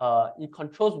it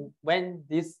controls when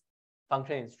this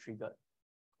function is triggered.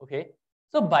 Okay.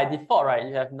 So by default, right,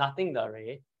 you have nothing in the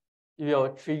array. It will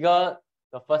trigger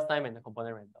the first time when the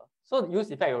component render. So the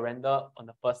use effect will render on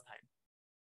the first time.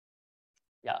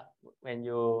 Yeah, when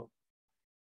you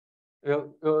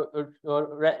will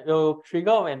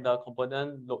trigger when the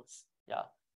component loads. Yeah,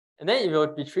 and then it will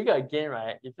be triggered again,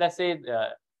 right? If let's say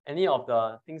any of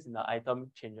the things in the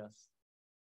item changes.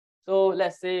 So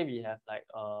let's say we have like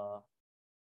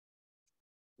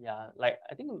yeah, like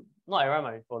I think not everyone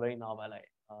might be following now, but like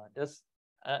just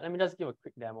let me just give a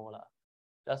quick demo lah,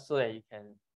 just so that you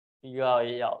can figure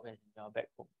it out when you're back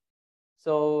home.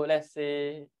 So let's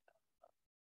say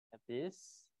have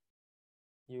this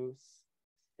use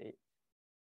state.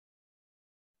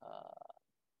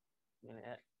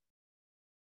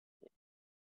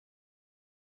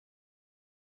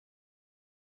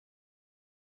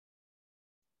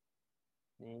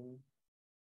 Name.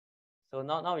 So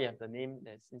now we have the name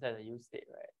that's inside the use state,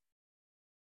 right?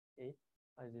 Okay,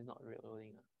 why is this not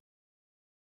reloading?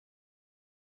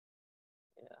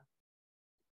 Yeah.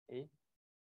 Okay.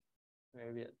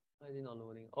 Very weird. Why is it not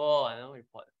loading? Oh, I know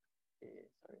report. Okay,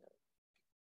 sorry.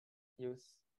 Use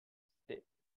state.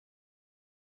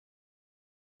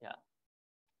 Yeah.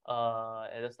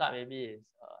 At the start maybe it's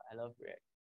I love React.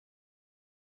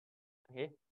 Okay.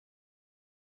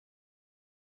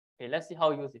 Okay, let's see how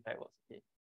use effect works. Okay.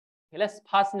 Okay, let's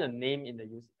pass in the name in the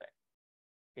use effect.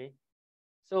 Okay.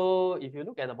 So if you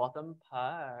look at the bottom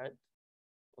part,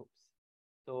 oops.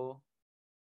 So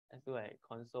let's do a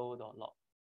console.log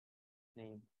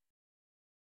name.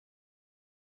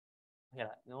 Okay,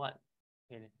 you know what?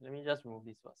 Okay, let me just remove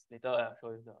this first. Later I'll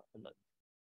show you the alert.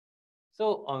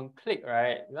 So on click,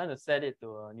 right, you want to set it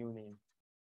to a new name.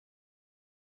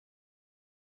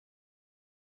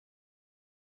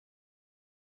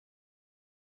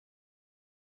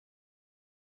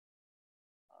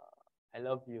 I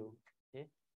love you. Okay.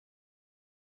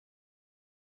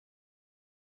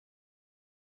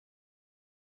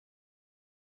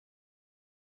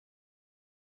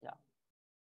 Yeah.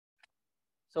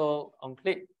 So on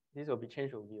click, this will be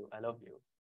changed to view. I love you.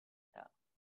 Yeah.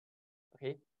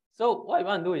 Okay. So what you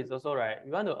want to do is also, right,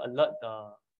 you want to alert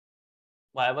the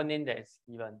whatever name that is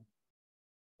given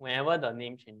whenever the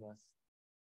name changes.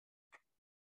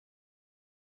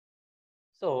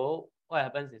 So what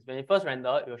happens is when it first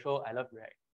render, it will show I love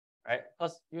React, right?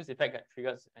 Because use effect gets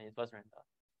triggered when it first render.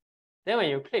 Then when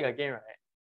you click again, right,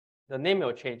 the name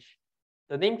will change.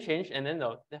 The name changed, and then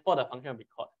therefore the function will be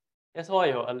called. That's why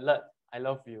it will alert I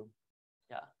love you.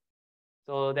 Yeah.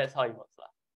 So that's how it works lah.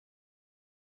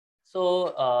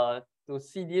 So to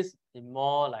see this in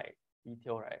more like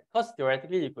detail, right? Because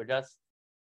theoretically you could just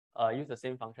use the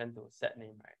same function to set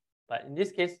name, right? But in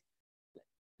this case,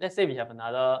 let's say we have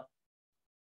another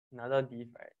div,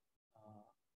 right?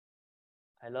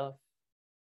 I love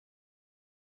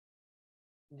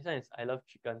this one is I love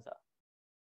chickens.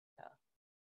 Yeah.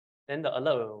 Then the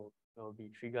alert will be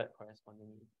triggered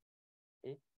correspondingly.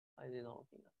 Okay, why is it not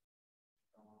working?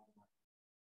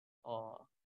 Oh,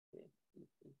 okay.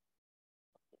 Okay.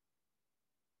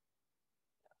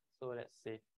 Yeah. So let's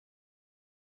save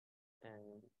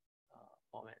and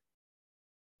format.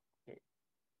 Okay.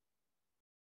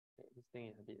 Okay, this thing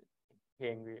is a bit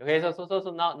angry. Okay,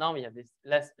 so now we have this.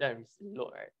 Let's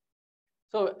reload, right?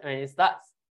 So when it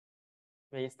starts,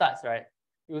 right,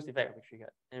 use effect will be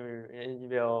triggered, and it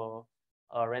will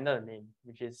render the name,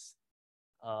 which is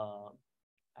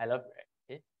I love React.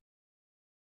 Okay.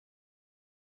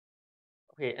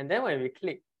 Okay, and then when we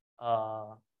click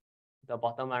the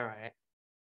bottom one, right,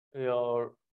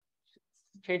 we'll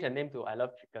change the name to I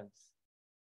love chickens.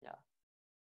 Yeah.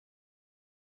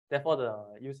 Therefore,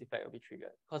 the use effect will be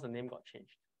triggered because the name got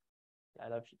changed. Yeah, I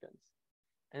love chickens.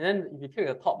 And then if you click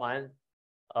the top one,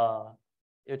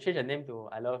 you'll change the name to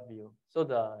I love view. So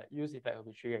the use effect will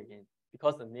be triggered again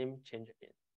because the name changed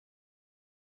again.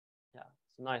 Yeah,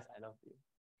 so now it's I love view.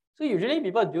 So usually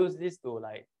people use this to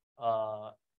like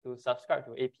to subscribe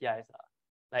to APIs.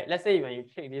 Like let's say when you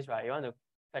click this, right, you want to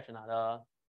fetch another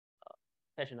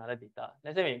data.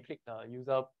 Let's say when you click the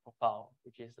user profile,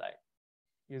 which is like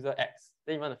user X,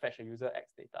 then you want to fetch the user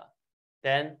X data.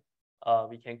 Then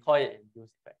we can call it in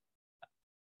use effect.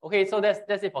 Okay, so that's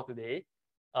it for today.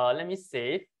 Let me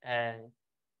save and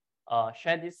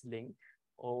share this link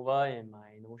over in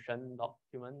my Notion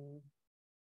document,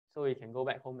 so we can go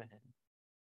back home and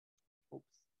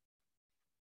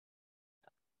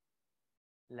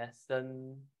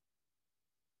lesson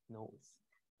notes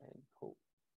and code.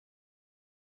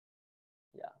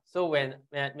 Yeah. So when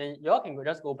you all can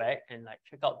just go back and like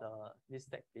check out this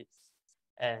tech bits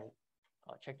and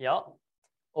check it out.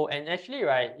 Oh, and actually,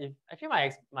 right, if actually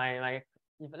if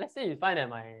let's say you find that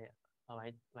my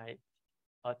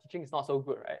teaching is not so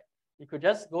good, right, you could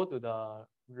just go to the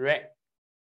React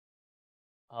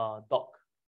doc,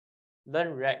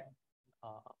 learn React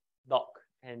doc,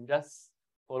 and just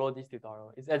follow this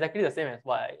tutorial. It's exactly the same as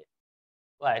what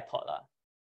I taught lah.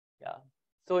 Yeah.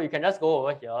 So you can just go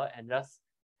over here and just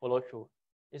follow through.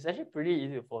 It's actually pretty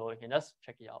easy to follow. You can just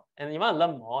check it out. And if you want to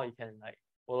learn more, you can like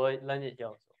learn it here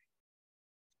also.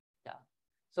 Yeah.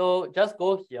 So just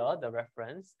go here, the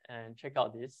reference, and check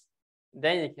out this.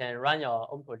 Then you can run your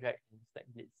own project in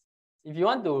StackBlitz. If you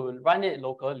want to run it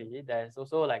locally, there's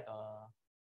also like a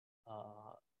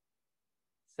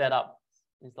setup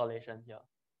installation here.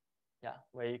 Yeah,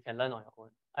 where you can learn on your own.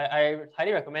 I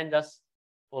highly recommend just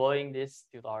following this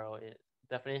tutorial. It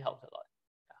definitely helps a lot.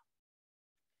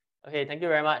 Yeah. Okay, thank you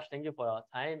very much. Thank you for your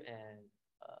time, and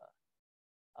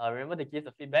remember to give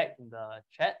the feedback in the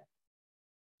chat.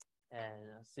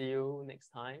 And see you next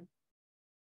time.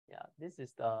 Yeah, this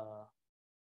is the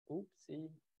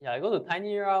oopsie. Yeah, I go to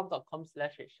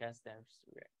tinyralph.com/hs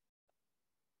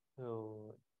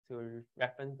to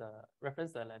reference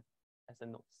the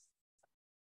lesson notes.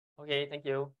 Okay, thank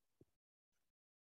you.